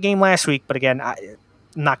did have a good game last week, but again, I'm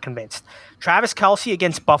not convinced. Travis Kelce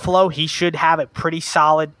against Buffalo, he should have a pretty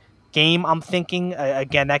solid game, I'm thinking.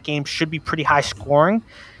 Again, that game should be pretty high scoring.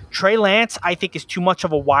 Trey Lance, I think, is too much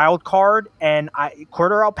of a wild card, and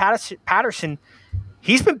Cordarrelle Patterson,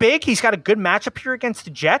 he's been big. He's got a good matchup here against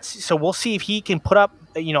the Jets, so we'll see if he can put up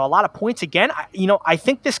a lot of points again. I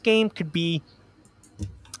think this game could be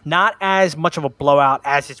not as much of a blowout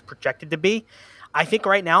as it's projected to be. I think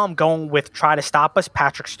right now I'm going with Try to Stop Us,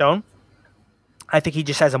 Patrick Stone. I think he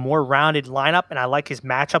just has a more rounded lineup, and I like his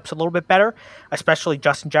matchups a little bit better, especially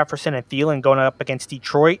Justin Jefferson and Thielen going up against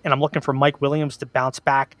Detroit. And I'm looking for Mike Williams to bounce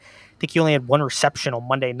back. I think he only had 1 reception on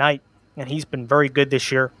Monday night, and he's been very good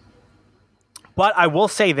this year. But I will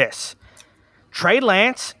say this. Trey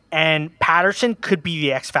Lance and Patterson could be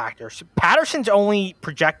the X factors. Patterson's only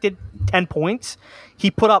projected 10 points.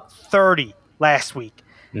 He put up 30 last week.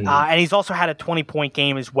 And he's also had a 20-point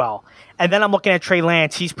game as well. And then I'm looking at Trey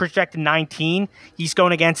Lance. He's projected 19. He's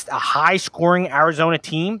going against a high-scoring Arizona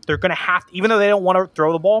team. They're going to have to, even though they don't want to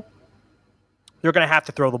throw the ball, they're going to have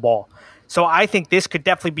to throw the ball. So I think this could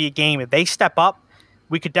definitely be a game. If they step up,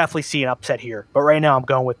 we could definitely see an upset here. But right now I'm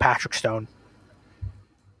going with Patrick Stone.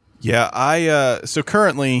 Yeah, so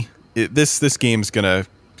currently this game's going to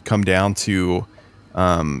come down to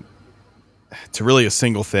really a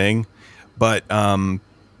single thing. But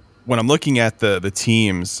when I'm looking at the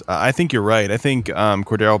teams, I think you're right. I think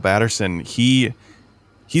Cordarrelle Patterson,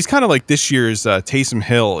 he's kind of like this year's Taysom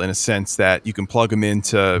Hill in a sense that you can plug him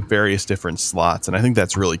into various different slots. And I think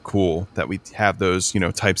that's really cool that we have those,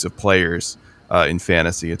 types of players in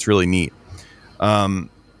fantasy. It's really neat.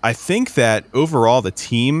 I think that overall the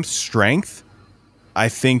team strength, I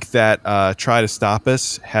think that Try to Stop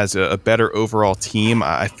Us has a better overall team.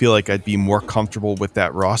 I feel like I'd be more comfortable with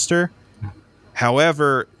that roster.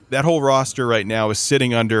 However, that whole roster right now is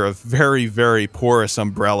sitting under a very, very porous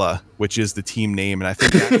umbrella, which is the team name, and I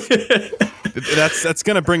think that's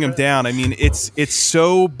going to bring them down. I mean, it's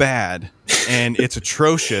so bad and it's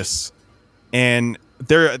atrocious, and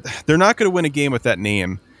they're not going to win a game with that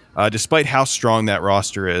name, despite how strong that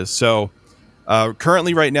roster is. So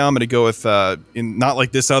currently, right now, I'm going to go with not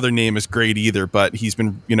like this other name is great either, but he's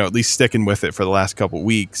been at least sticking with it for the last couple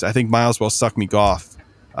weeks. I think Miles Well Suck Me Golf,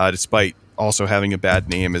 despite also having a bad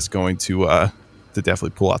name, is going to definitely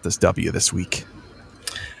pull out this W this week.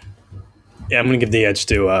 Yeah, I'm going to give the edge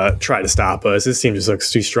to Try to Stop Us. This team just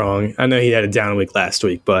looks too strong. I know he had a down week last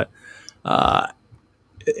week, but at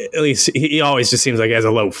least he always just seems like he has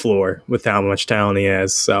a low floor with how much talent he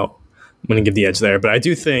has. So I'm going to give the edge there. But I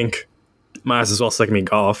do think Miles Well Suck Me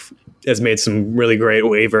Golf has made some really great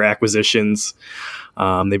waiver acquisitions.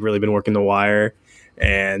 They've really been working the wire.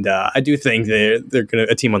 And I do think they're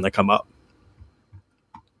a team on the come up.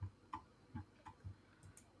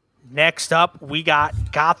 Next up, we got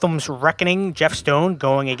Gotham's Reckoning, Jeff Stone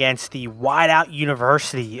going against the Whiteout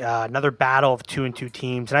University. Another battle of 2-2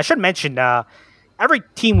 teams. And I should mention, every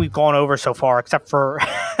team we've gone over so far, except for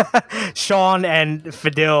Sean and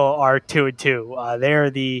Fadil, are 2-2. They're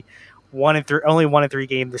the 1-3, only 1-3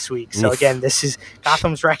 game this week. So again, this is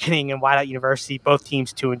Gotham's Reckoning and Whiteout University, both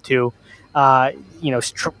teams 2-2.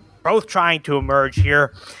 Both trying to emerge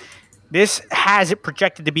here. This has it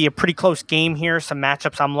projected to be a pretty close game here. Some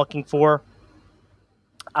matchups I'm looking for.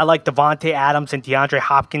 I like Devontae Adams and DeAndre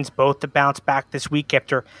Hopkins both to bounce back this week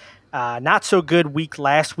after not so good week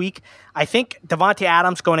last week. I think Devontae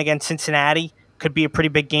Adams going against Cincinnati could be a pretty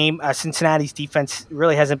big game. Cincinnati's defense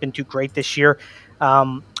really hasn't been too great this year.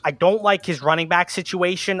 I don't like his running back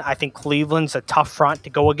situation. I think Cleveland's a tough front to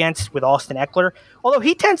go against with Austin Eckler, although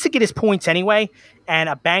he tends to get his points anyway. And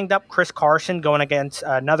a banged-up Chris Carson going against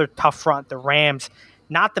another tough front, the Rams,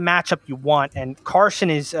 not the matchup you want. And Carson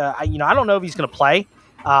is, I don't know if he's going to play.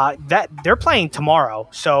 That they're playing tomorrow,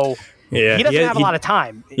 so he doesn't have a lot of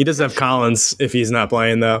time. He does have Collins if he's not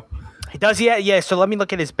playing, though. He does, yeah. So let me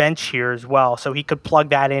look at his bench here as well, so he could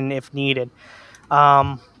plug that in if needed.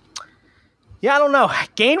 I don't know.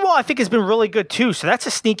 Gainwell, I think, has been really good, too. So that's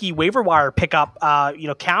a sneaky waiver wire pickup.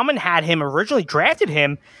 Kalman had him, originally drafted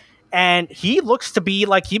him, and he looks to be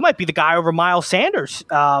like he might be the guy over Miles Sanders.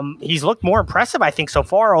 He's looked more impressive, I think, so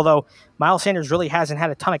far, although Miles Sanders really hasn't had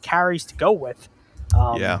a ton of carries to go with.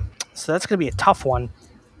 So that's going to be a tough one.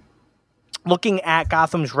 Looking at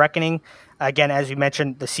Gotham's Reckoning, again, as you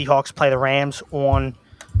mentioned, the Seahawks play the Rams on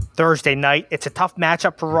Thursday night. It's a tough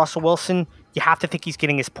matchup for Russell Wilson. You have to think he's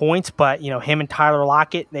getting his points, but him and Tyler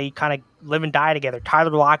Lockett, they kind of live and die together.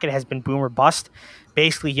 Tyler Lockett has been boom or bust.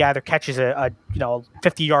 Basically, he either catches a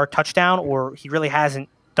 50-yard touchdown, or he really hasn't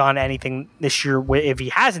done anything this year. If he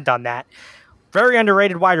hasn't done that, very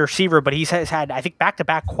underrated wide receiver, but he has had, I think,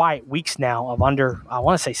 back-to-back quiet weeks now of under, I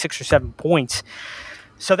want to say, 6 or 7 points.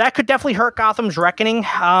 So that could definitely hurt Gotham's Reckoning.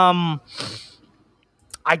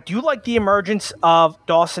 I do like the emergence of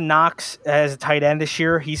Dawson Knox as a tight end this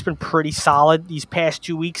year. He's been pretty solid these past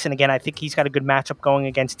 2 weeks. And again, I think he's got a good matchup going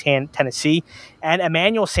against Tennessee. And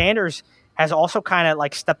Emmanuel Sanders has also kind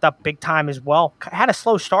of stepped up big time as well. Had a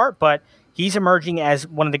slow start, but he's emerging as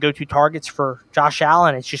one of the go-to targets for Josh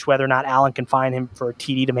Allen. It's just whether or not Allen can find him for a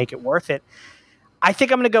TD to make it worth it. I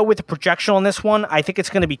think I'm going to go with the projection on this one. I think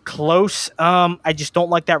it's going to be close. I just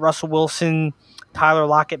don't like that Russell Wilson Tyler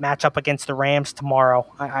Lockett matchup against the Rams tomorrow.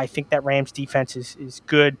 I think that Rams defense is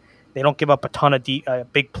good. They don't give up a ton of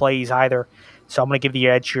big plays either. So I'm going to give the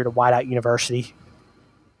edge here to Whiteout University.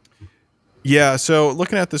 Yeah, so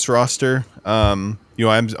looking at this roster, I'm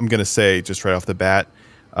going to say just right off the bat,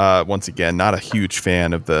 once again, not a huge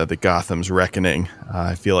fan of the Gotham's Reckoning.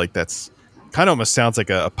 I feel like that's kind of almost sounds like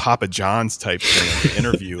a Papa John's type thing in the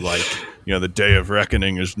interview, like, the day of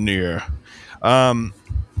reckoning is near. I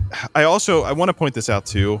want to point this out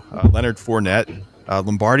too. Leonard Fournette,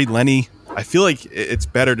 Lombardi Lenny. I feel like it's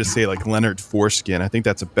better to say like Leonard Foreskin. I think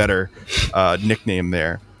that's a better nickname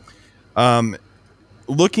there.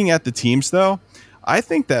 Looking at the teams though, I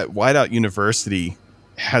think that Whiteout University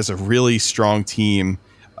has a really strong team.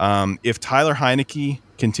 If Tyler Heineke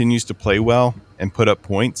continues to play well and put up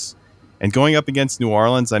points, and going up against New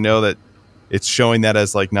Orleans, I know that it's showing that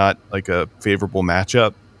as not a favorable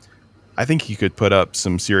matchup. I think he could put up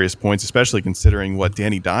some serious points, especially considering what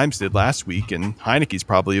Danny Dimes did last week, and Heineke's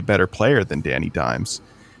probably a better player than Danny Dimes.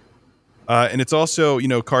 And it's also,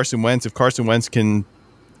 Carson Wentz. If Carson Wentz can,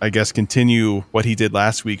 I guess, continue what he did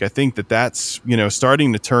last week, I think that's,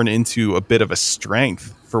 starting to turn into a bit of a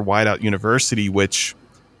strength for Whiteout University, which,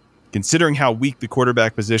 considering how weak the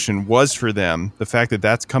quarterback position was for them, the fact that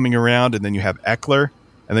that's coming around, and then you have Eckler,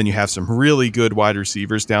 and then you have some really good wide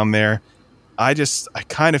receivers down there, I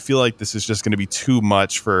kind of feel like this is just going to be too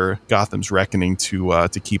much for Gotham's Reckoning to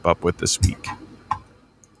keep up with this week.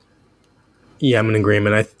 Yeah, I'm in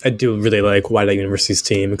agreement. I do really like Whiteout University's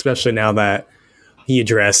team, especially now that he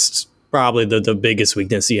addressed probably the biggest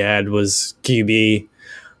weakness he had was QB,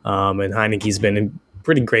 and Heineke's been a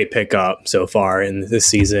pretty great pickup so far in this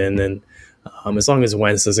season, and as long as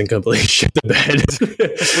Wentz doesn't completely shit the bed,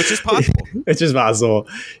 which is possible. It's just possible.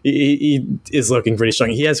 He is looking pretty strong.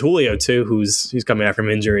 He has Julio too, who's coming back from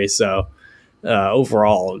injury. So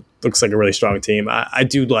overall, it looks like a really strong team. I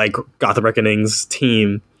do like Gotham Reckoning's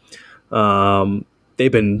team.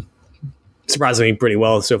 They've been surprising me pretty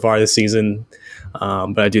well so far this season,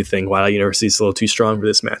 but I do think Whiteout University is a little too strong for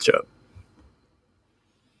this matchup.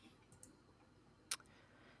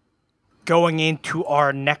 Going into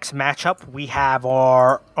our next matchup, we have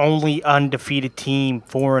our only undefeated team,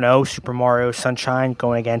 4-0, Super Mario Sunshine,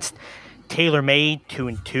 going against TaylorMade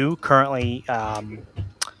 2-2 currently.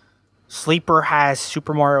 Sleeper has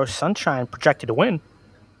Super Mario Sunshine projected to win.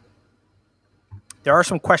 There are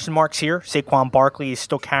some question marks here. Saquon Barkley is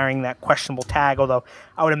still carrying that questionable tag, although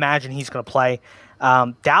I would imagine he's going to play.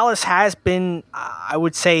 Dallas has been, I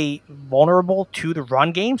would say, vulnerable to the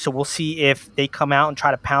run game, so we'll see if they come out and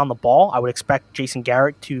try to pound the ball. I would expect Jason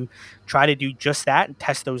Garrett to try to do just that and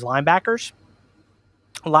test those linebackers.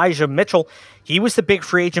 Elijah Mitchell, he was the big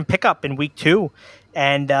free agent pickup in week 2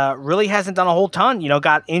 and really hasn't done a whole ton.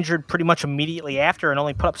 Got injured pretty much immediately after and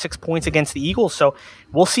only put up 6 points against the Eagles, so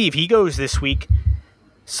we'll see if he goes this week.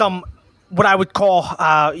 Some what I would call,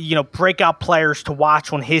 breakout players to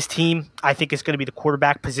watch on his team, I think is going to be the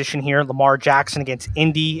quarterback position here. Lamar Jackson against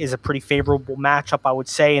Indy is a pretty favorable matchup, I would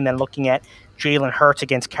say. And then looking at Jalen Hurts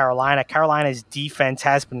against Carolina. Carolina's defense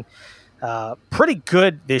has been pretty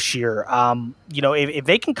good this year. If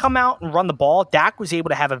they can come out and run the ball, Dak was able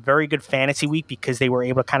to have a very good fantasy week because they were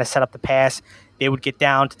able to kind of set up the pass. They would get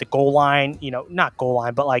down to the goal line, not goal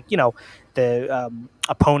line, but the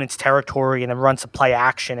opponent's territory and then run some play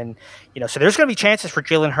action. And, so there's going to be chances for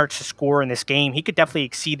Jalen Hurts to score in this game. He could definitely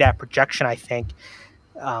exceed that projection, I think.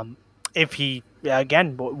 If he,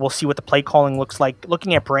 again, we'll see what the play calling looks like.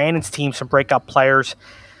 Looking at Brandon's team, some breakout players.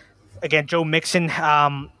 Again, Joe Mixon,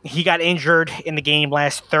 he got injured in the game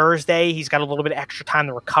last Thursday. He's got a little bit of extra time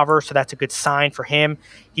to recover, so that's a good sign for him.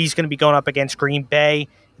 He's going to be going up against Green Bay.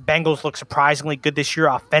 The Bengals look surprisingly good this year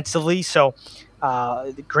offensively, so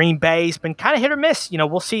Green Bay's been kind of hit or miss.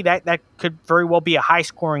 We'll see. That could very well be a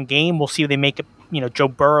high-scoring game. We'll see if they make it. Joe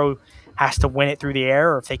Burrow has to win it through the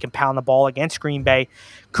air, or if they can pound the ball against Green Bay.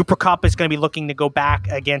 Cooper Kupp is going to be looking to go back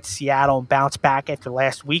against Seattle and bounce back after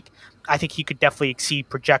last week. I think he could definitely exceed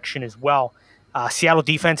projection as well. Seattle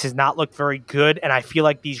defense has not looked very good, and I feel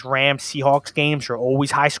like these Rams-Seahawks games are always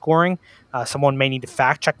high-scoring. Someone may need to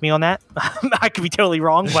fact-check me on that. I could be totally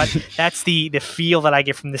wrong, but that's the feel that I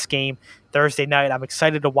get from this game Thursday night. I'm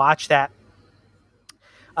excited to watch that.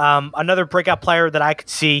 Another breakout player that I could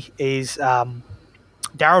see is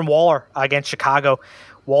Darren Waller against Chicago.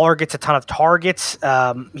 Waller gets a ton of targets.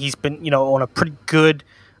 He's been, on a pretty good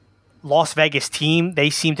Las Vegas team. They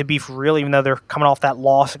seem to be for real, even though they're coming off that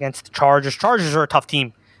loss against the Chargers. Chargers are a tough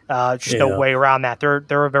team. No way around that.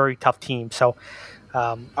 They're a very tough team. So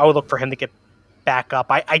I would look for him to get back up.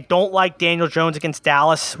 I don't like Daniel Jones against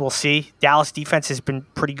Dallas. We'll see. Dallas defense has been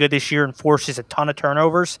pretty good this year and forces a ton of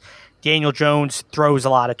turnovers. Daniel Jones throws a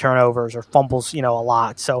lot of turnovers or fumbles, a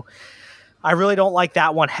lot. So I really don't like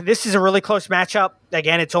that one. This is a really close matchup.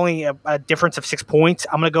 Again, it's only a difference of 6 points.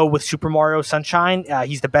 I'm going to go with Super Mario Sunshine.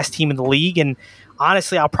 He's the best team in the league, and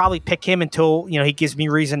honestly, I'll probably pick him until he gives me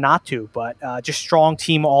reason not to. But just strong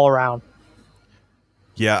team all around.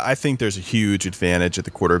 Yeah, I think there's a huge advantage at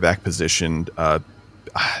the quarterback position. I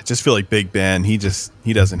just feel like Big Ben, he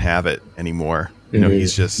doesn't have it anymore.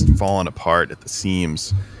 He's just falling apart at the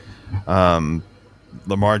seams.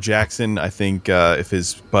 Lamar Jackson, I think if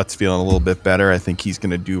his butt's feeling a little bit better, I think he's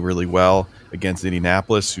going to do really well against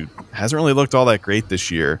Indianapolis, who hasn't really looked all that great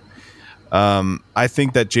this year. I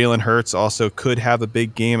think that Jalen Hurts also could have a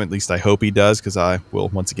big game. At least I hope he does, because I will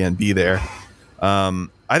once again be there.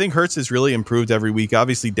 I think Hurts has really improved every week.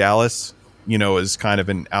 Obviously, Dallas, is kind of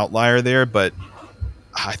an outlier there, but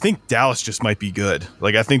I think Dallas just might be good.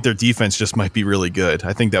 I think their defense just might be really good.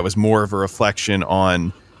 I think that was more of a reflection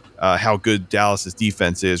on how good Dallas's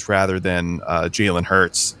defense is rather than Jalen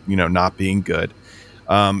Hurts, not being good.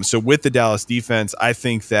 So with the Dallas defense, I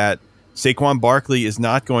think that Saquon Barkley is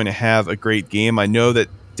not going to have a great game. I know that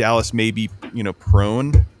Dallas may be,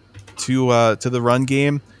 prone to the run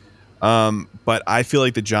game, but I feel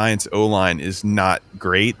like the Giants' O-line is not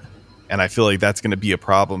great, and I feel like that's going to be a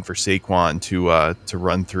problem for Saquon to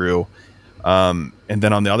run through. And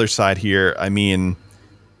then on the other side here, I mean,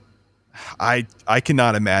 I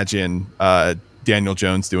cannot imagine Daniel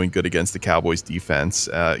Jones doing good against the Cowboys defense.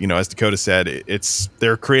 As Dakota said,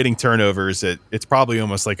 they're creating turnovers. It's probably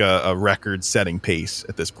almost like a record-setting pace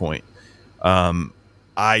at this point.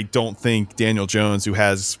 I don't think Daniel Jones, who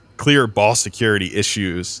has clear ball security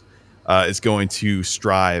issues, is going to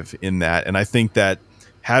strive in that. And I think that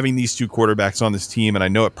having these two quarterbacks on this team, and I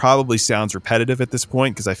know it probably sounds repetitive at this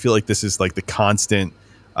point because I feel like this is like the constant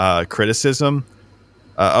criticism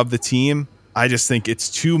of the team. I just think it's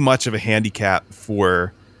too much of a handicap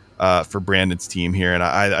for Brandon's team here, and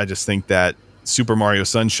I just think that Super Mario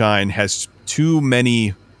Sunshine has too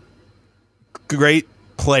many great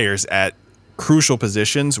players at crucial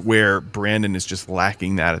positions where Brandon is just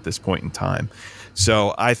lacking that at this point in time.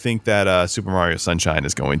 So I think that Super Mario Sunshine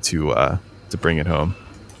is going to bring it home.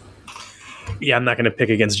 Yeah, I'm not going to pick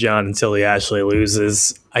against John until he actually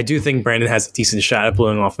loses. I do think Brandon has a decent shot at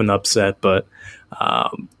pulling off an upset, but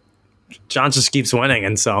John just keeps winning,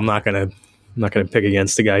 and so I'm not going to pick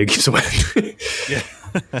against the guy who keeps winning.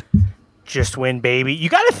 Just win, baby. You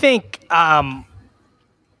got to think. Well,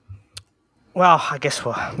 I guess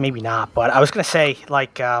maybe not, but I was going to say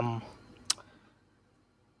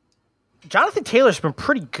Jonathan Taylor's been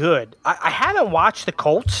pretty good. I haven't watched the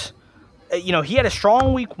Colts. He had a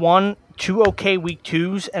strong week 1, 2 okay week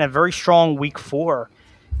 2s, and a very strong week 4.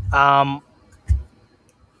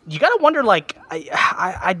 You got to wonder,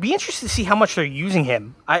 I'd be interested to see how much they're using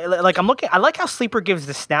him. I'm looking. I like how Sleeper gives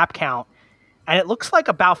the snap count, and it looks like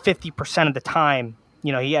about 50% of the time.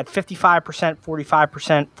 He had 55%,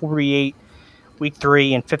 45%, 48 week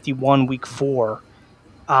 3, and 51 week 4.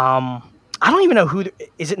 I don't even know who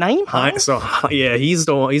is it. Nyheim Hines? So yeah, he's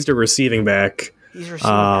the receiving back. He's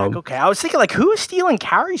receiving back. Okay, I was thinking who is stealing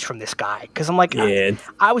carries from this guy? Because I'm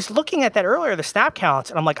I was looking at that earlier, the snap counts,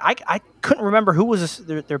 and I'm I couldn't remember who was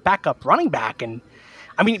their backup running back. And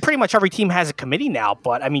I mean, pretty much every team has a committee now.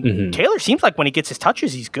 But I mean, Taylor seems like when he gets his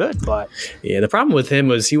touches, he's good. But yeah, the problem with him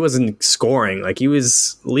was he wasn't scoring. He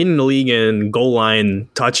was leading the league in goal line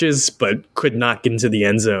touches, but could not get into the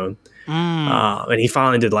end zone. And he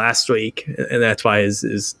finally did last week, and that's why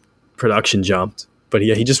his production jumped. But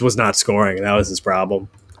yeah, he just was not scoring, and that was his problem.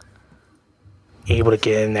 Able to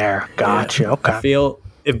get in there. Gotcha. Yeah. Okay. I feel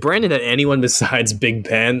if Brandon had anyone besides Big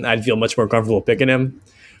Ben, I'd feel much more comfortable picking him.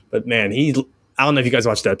 But man, I don't know if you guys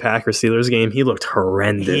watched that Packers-Steelers game. He looked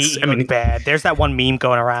horrendous. He looked bad. There's that one meme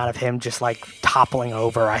going around of him just toppling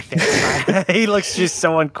over, I think. He looks just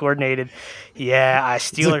so uncoordinated. Yeah,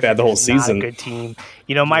 Steelers bad the whole season. Not a good team.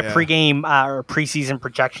 My pregame or preseason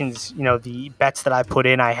projections, the bets that I put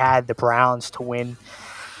in, I had the Browns to win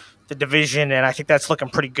the division, and I think that's looking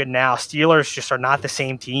pretty good now. Steelers just are not the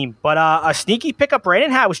same team. But a sneaky pickup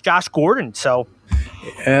Brandon had was Josh Gordon, so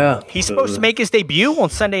yeah, he's supposed to make his debut on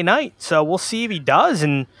Sunday night, so we'll see if he does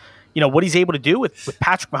and what he's able to do with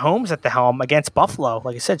Patrick Mahomes at the helm against Buffalo.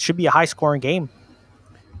 Like I said, should be a high-scoring game.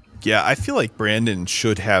 Yeah, I feel like Brandon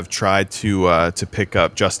should have tried to pick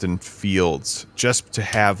up Justin Fields just to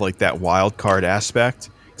have that wild card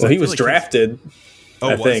aspect. Well, he was drafted,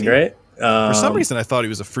 I think, right? For some reason, I thought he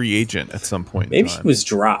was a free agent at some point. Maybe he was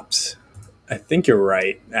dropped. I think you're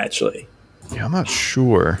right, actually. Yeah, I'm not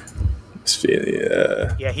sure.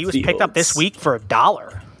 Yeah, he was picked up this week for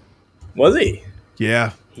 $1. Was he?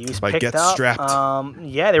 Yeah. He was by picked Get up. Strapped.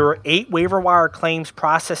 Yeah, there were 8 waiver wire claims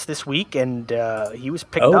processed this week, and he was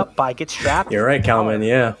picked up by Get Strapped. You're right, Kalman.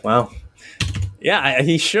 Yeah, wow. Yeah,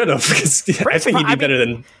 he should have. I think he'd be better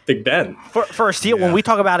than Big Ben. For a steal, when we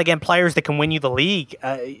talk about, again, players that can win you the league,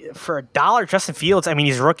 for $1, Justin Fields, I mean,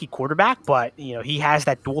 he's a rookie quarterback, but he has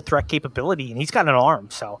that dual threat capability, and he's got an arm,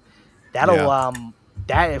 so that'll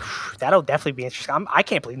definitely be interesting. I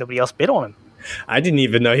can't believe nobody else bid on him. I didn't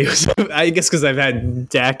even know he was. I guess because I've had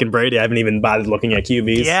Dak and Brady, I haven't even bothered looking at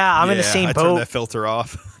QBs. Yeah, I'm in the same boat. I turned that filter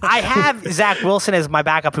off. I have Zach Wilson as my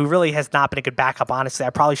backup, who really has not been a good backup, honestly.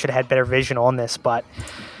 I probably should have had better vision on this, but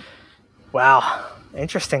wow,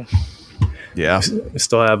 interesting. Yeah. We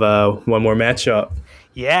still have one more matchup.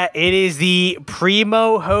 Yeah, it is the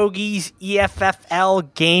Primo Hoagies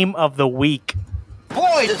EFFL game of the week.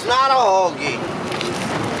 Boy, it's not a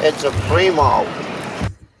hoagie. It's a Primo.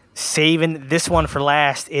 Saving this one for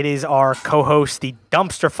last, it is our co-host, the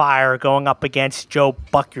Dumpster Fire, going up against Joe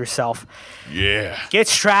Buck Yourself. Yeah. Get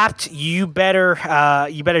strapped. You better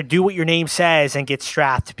do what your name says and get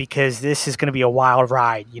strapped, because this is going to be a wild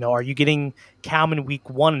ride. Are you getting Kalman week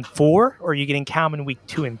 1 and 4, or are you getting Kalman week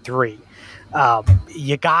 2 and 3?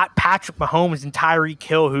 You got Patrick Mahomes and Tyreek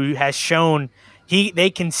Hill, who has shown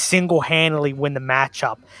they can single-handedly win the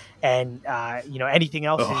matchup. And, anything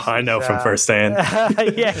else I know from firsthand.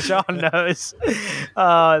 Yeah, Sean knows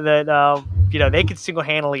that, they can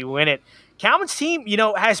single-handedly win it. Kalman's team,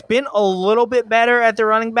 has been a little bit better at the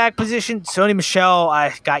running back position. Sony Michel,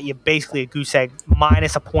 I got you basically a goose egg,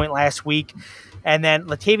 minus a point last week. And then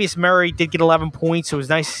Latavius Murray did get 11 points, so it was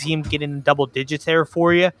nice to see him get in double digits there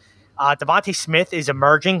for you. Devontae Smith is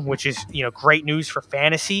emerging, which is great news for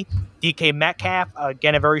fantasy. DK Metcalf,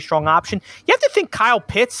 again, a very strong option. You have to think Kyle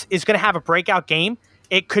Pitts is going to have a breakout game.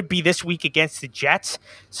 It could be this week against the Jets.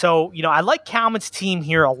 So, I like Kalman's team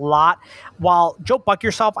here a lot. While Joe Buck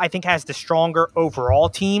Yourself, I think, has the stronger overall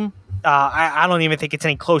team. I don't even think it's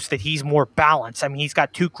any close that he's more balanced. I mean, he's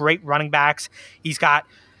got 2 great running backs. He's got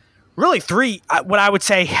Really three, what I would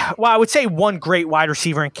say, one great wide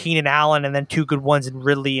receiver in Keenan Allen, and then two good ones in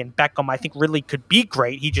Ridley and Beckham. I think Ridley could be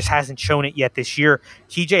great. He just hasn't shown it yet this year.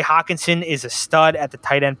 TJ Hawkinson is a stud at the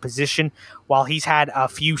tight end position. While he's had a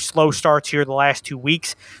few slow starts here the last 2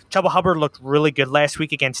 weeks, Chuba Hubbard looked really good last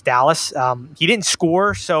week against Dallas. He didn't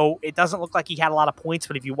score, so it doesn't look like he had a lot of points,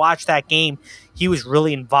 but if you watch that game, he was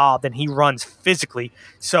really involved, and he runs physically.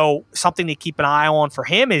 So something to keep an eye on for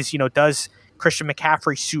him is, does Christian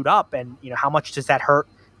McCaffrey suit up, and how much does that hurt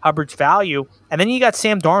Hubbard's value? And then you got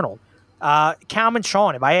Sam Darnold. Cam and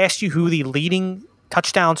Sean, if I asked you who the leading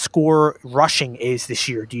touchdown scorer rushing is this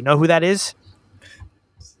year, do you know who that is?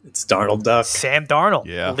 It's Darnold Duck. Sam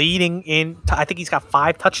Darnold, leading in. I think he's got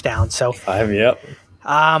 5 touchdowns. So 5, yep.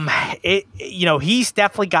 He's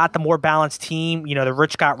definitely got the more balanced team. The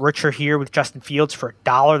rich got richer here with Justin Fields for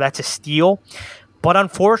 $1. That's a steal. But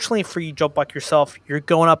unfortunately for you, Joe Buck yourself, you're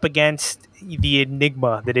going up against the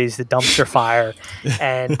enigma that is the dumpster fire.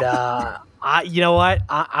 And you know what?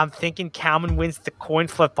 I'm thinking Kalman wins the coin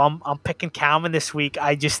flip. I'm picking Kalman this week.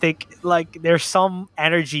 I just think there's some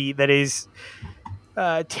energy that is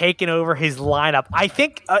taking over his lineup. I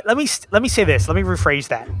think let me say this. Let me rephrase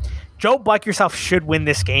that. Joe Buck yourself should win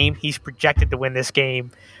this game. He's projected to win this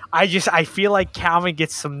game. I feel like Calvin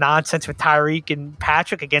gets some nonsense with Tyreek and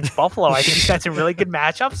Patrick against Buffalo. I think he's got some really good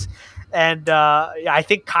matchups. And I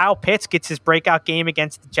think Kyle Pitts gets his breakout game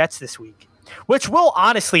against the Jets this week, which will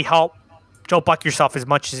honestly help Joe Buck yourself as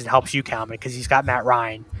much as it helps you, Calvin, because he's got Matt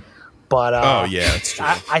Ryan. But that's true.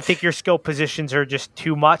 I think your skill positions are just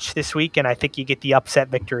too much this week, and I think you get the upset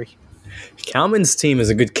victory. Kalman's team is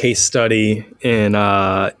a good case study in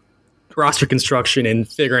roster construction and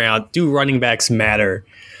figuring out, do running backs matter?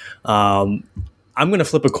 I'm going to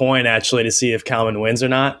flip a coin, actually, to see if Kalman wins or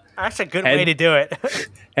not. That's a good way to do it.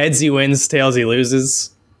 Heads, he wins. Tails, he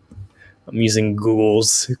loses. I'm using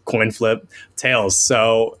Google's coin flip. Tails.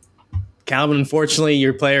 So, Kalman, unfortunately,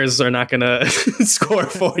 your players are not going to score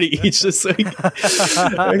 40 each this week.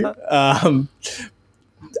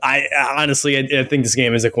 I honestly think this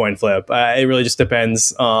game is a coin flip. It really just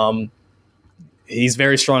depends. He's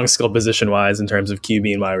very strong skill position-wise in terms of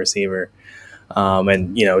QB and wide receiver.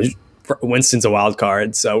 Winston's a wild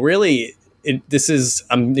card. So really,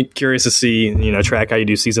 I'm curious to see, track how you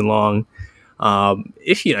do season long.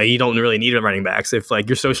 If, you don't really need a running backs, if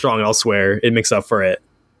you're so strong elsewhere, it makes up for it.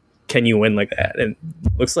 Can you win like that? And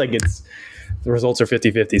looks like the results are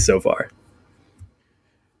 50-50 so far.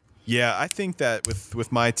 Yeah, I think that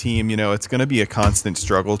with my team, it's going to be a constant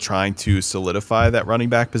struggle trying to solidify that running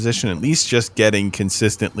back position, at least just getting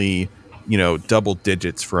consistently, double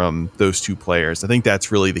digits from those two players. I think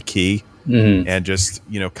that's really the key. Mm-hmm. And just,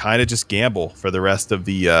 kind of just gamble for the rest of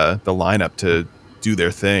the lineup to do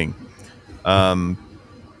their thing. I'm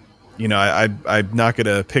not going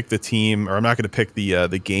to pick the team, or I'm not going to pick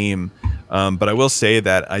the game. But I will say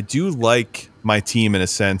that I do like my team in a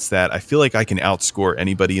sense that I feel like I can outscore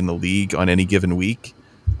anybody in the league on any given week.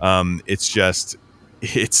 It's just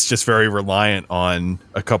very reliant on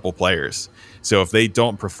a couple players. So if they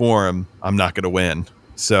don't perform, I'm not going to win.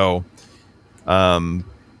 So,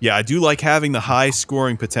 I do like having the high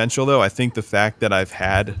scoring potential, though. I think the fact that I've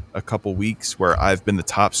had a couple weeks where I've been the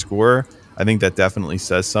top scorer, I think that definitely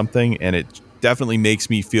says something, and it definitely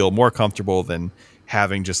makes me feel more comfortable than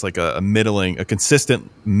having just a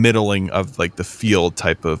consistent middling of the field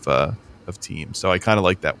type of team. So I kind of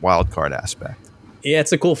like that wild card aspect. Yeah,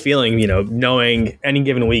 it's a cool feeling, knowing any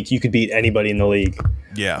given week you could beat anybody in the league.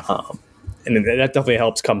 Yeah. And that definitely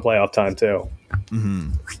helps come playoff time too.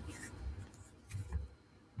 Mm-hmm.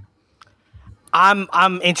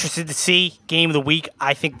 I'm interested to see game of the week.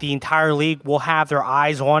 I think the entire league will have their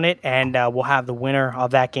eyes on it, and we'll have the winner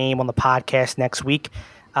of that game on the podcast next week.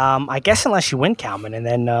 I guess unless you win, Kalman, and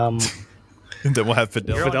then and then we'll have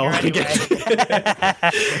Fidel.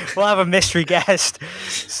 We'll have a mystery guest.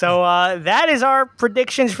 So that is our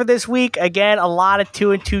predictions for this week. Again, a lot of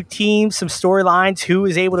 2-2 teams, some storylines. Who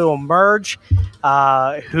is able to emerge?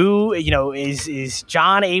 Who is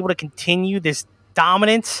John able to continue this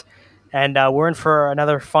dominance? And we're in for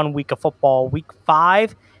another fun week of football, week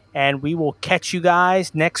 5, and we will catch you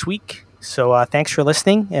guys next week. So thanks for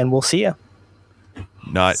listening, and we'll see you.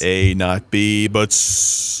 Not A, not B, but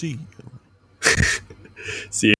C. See you.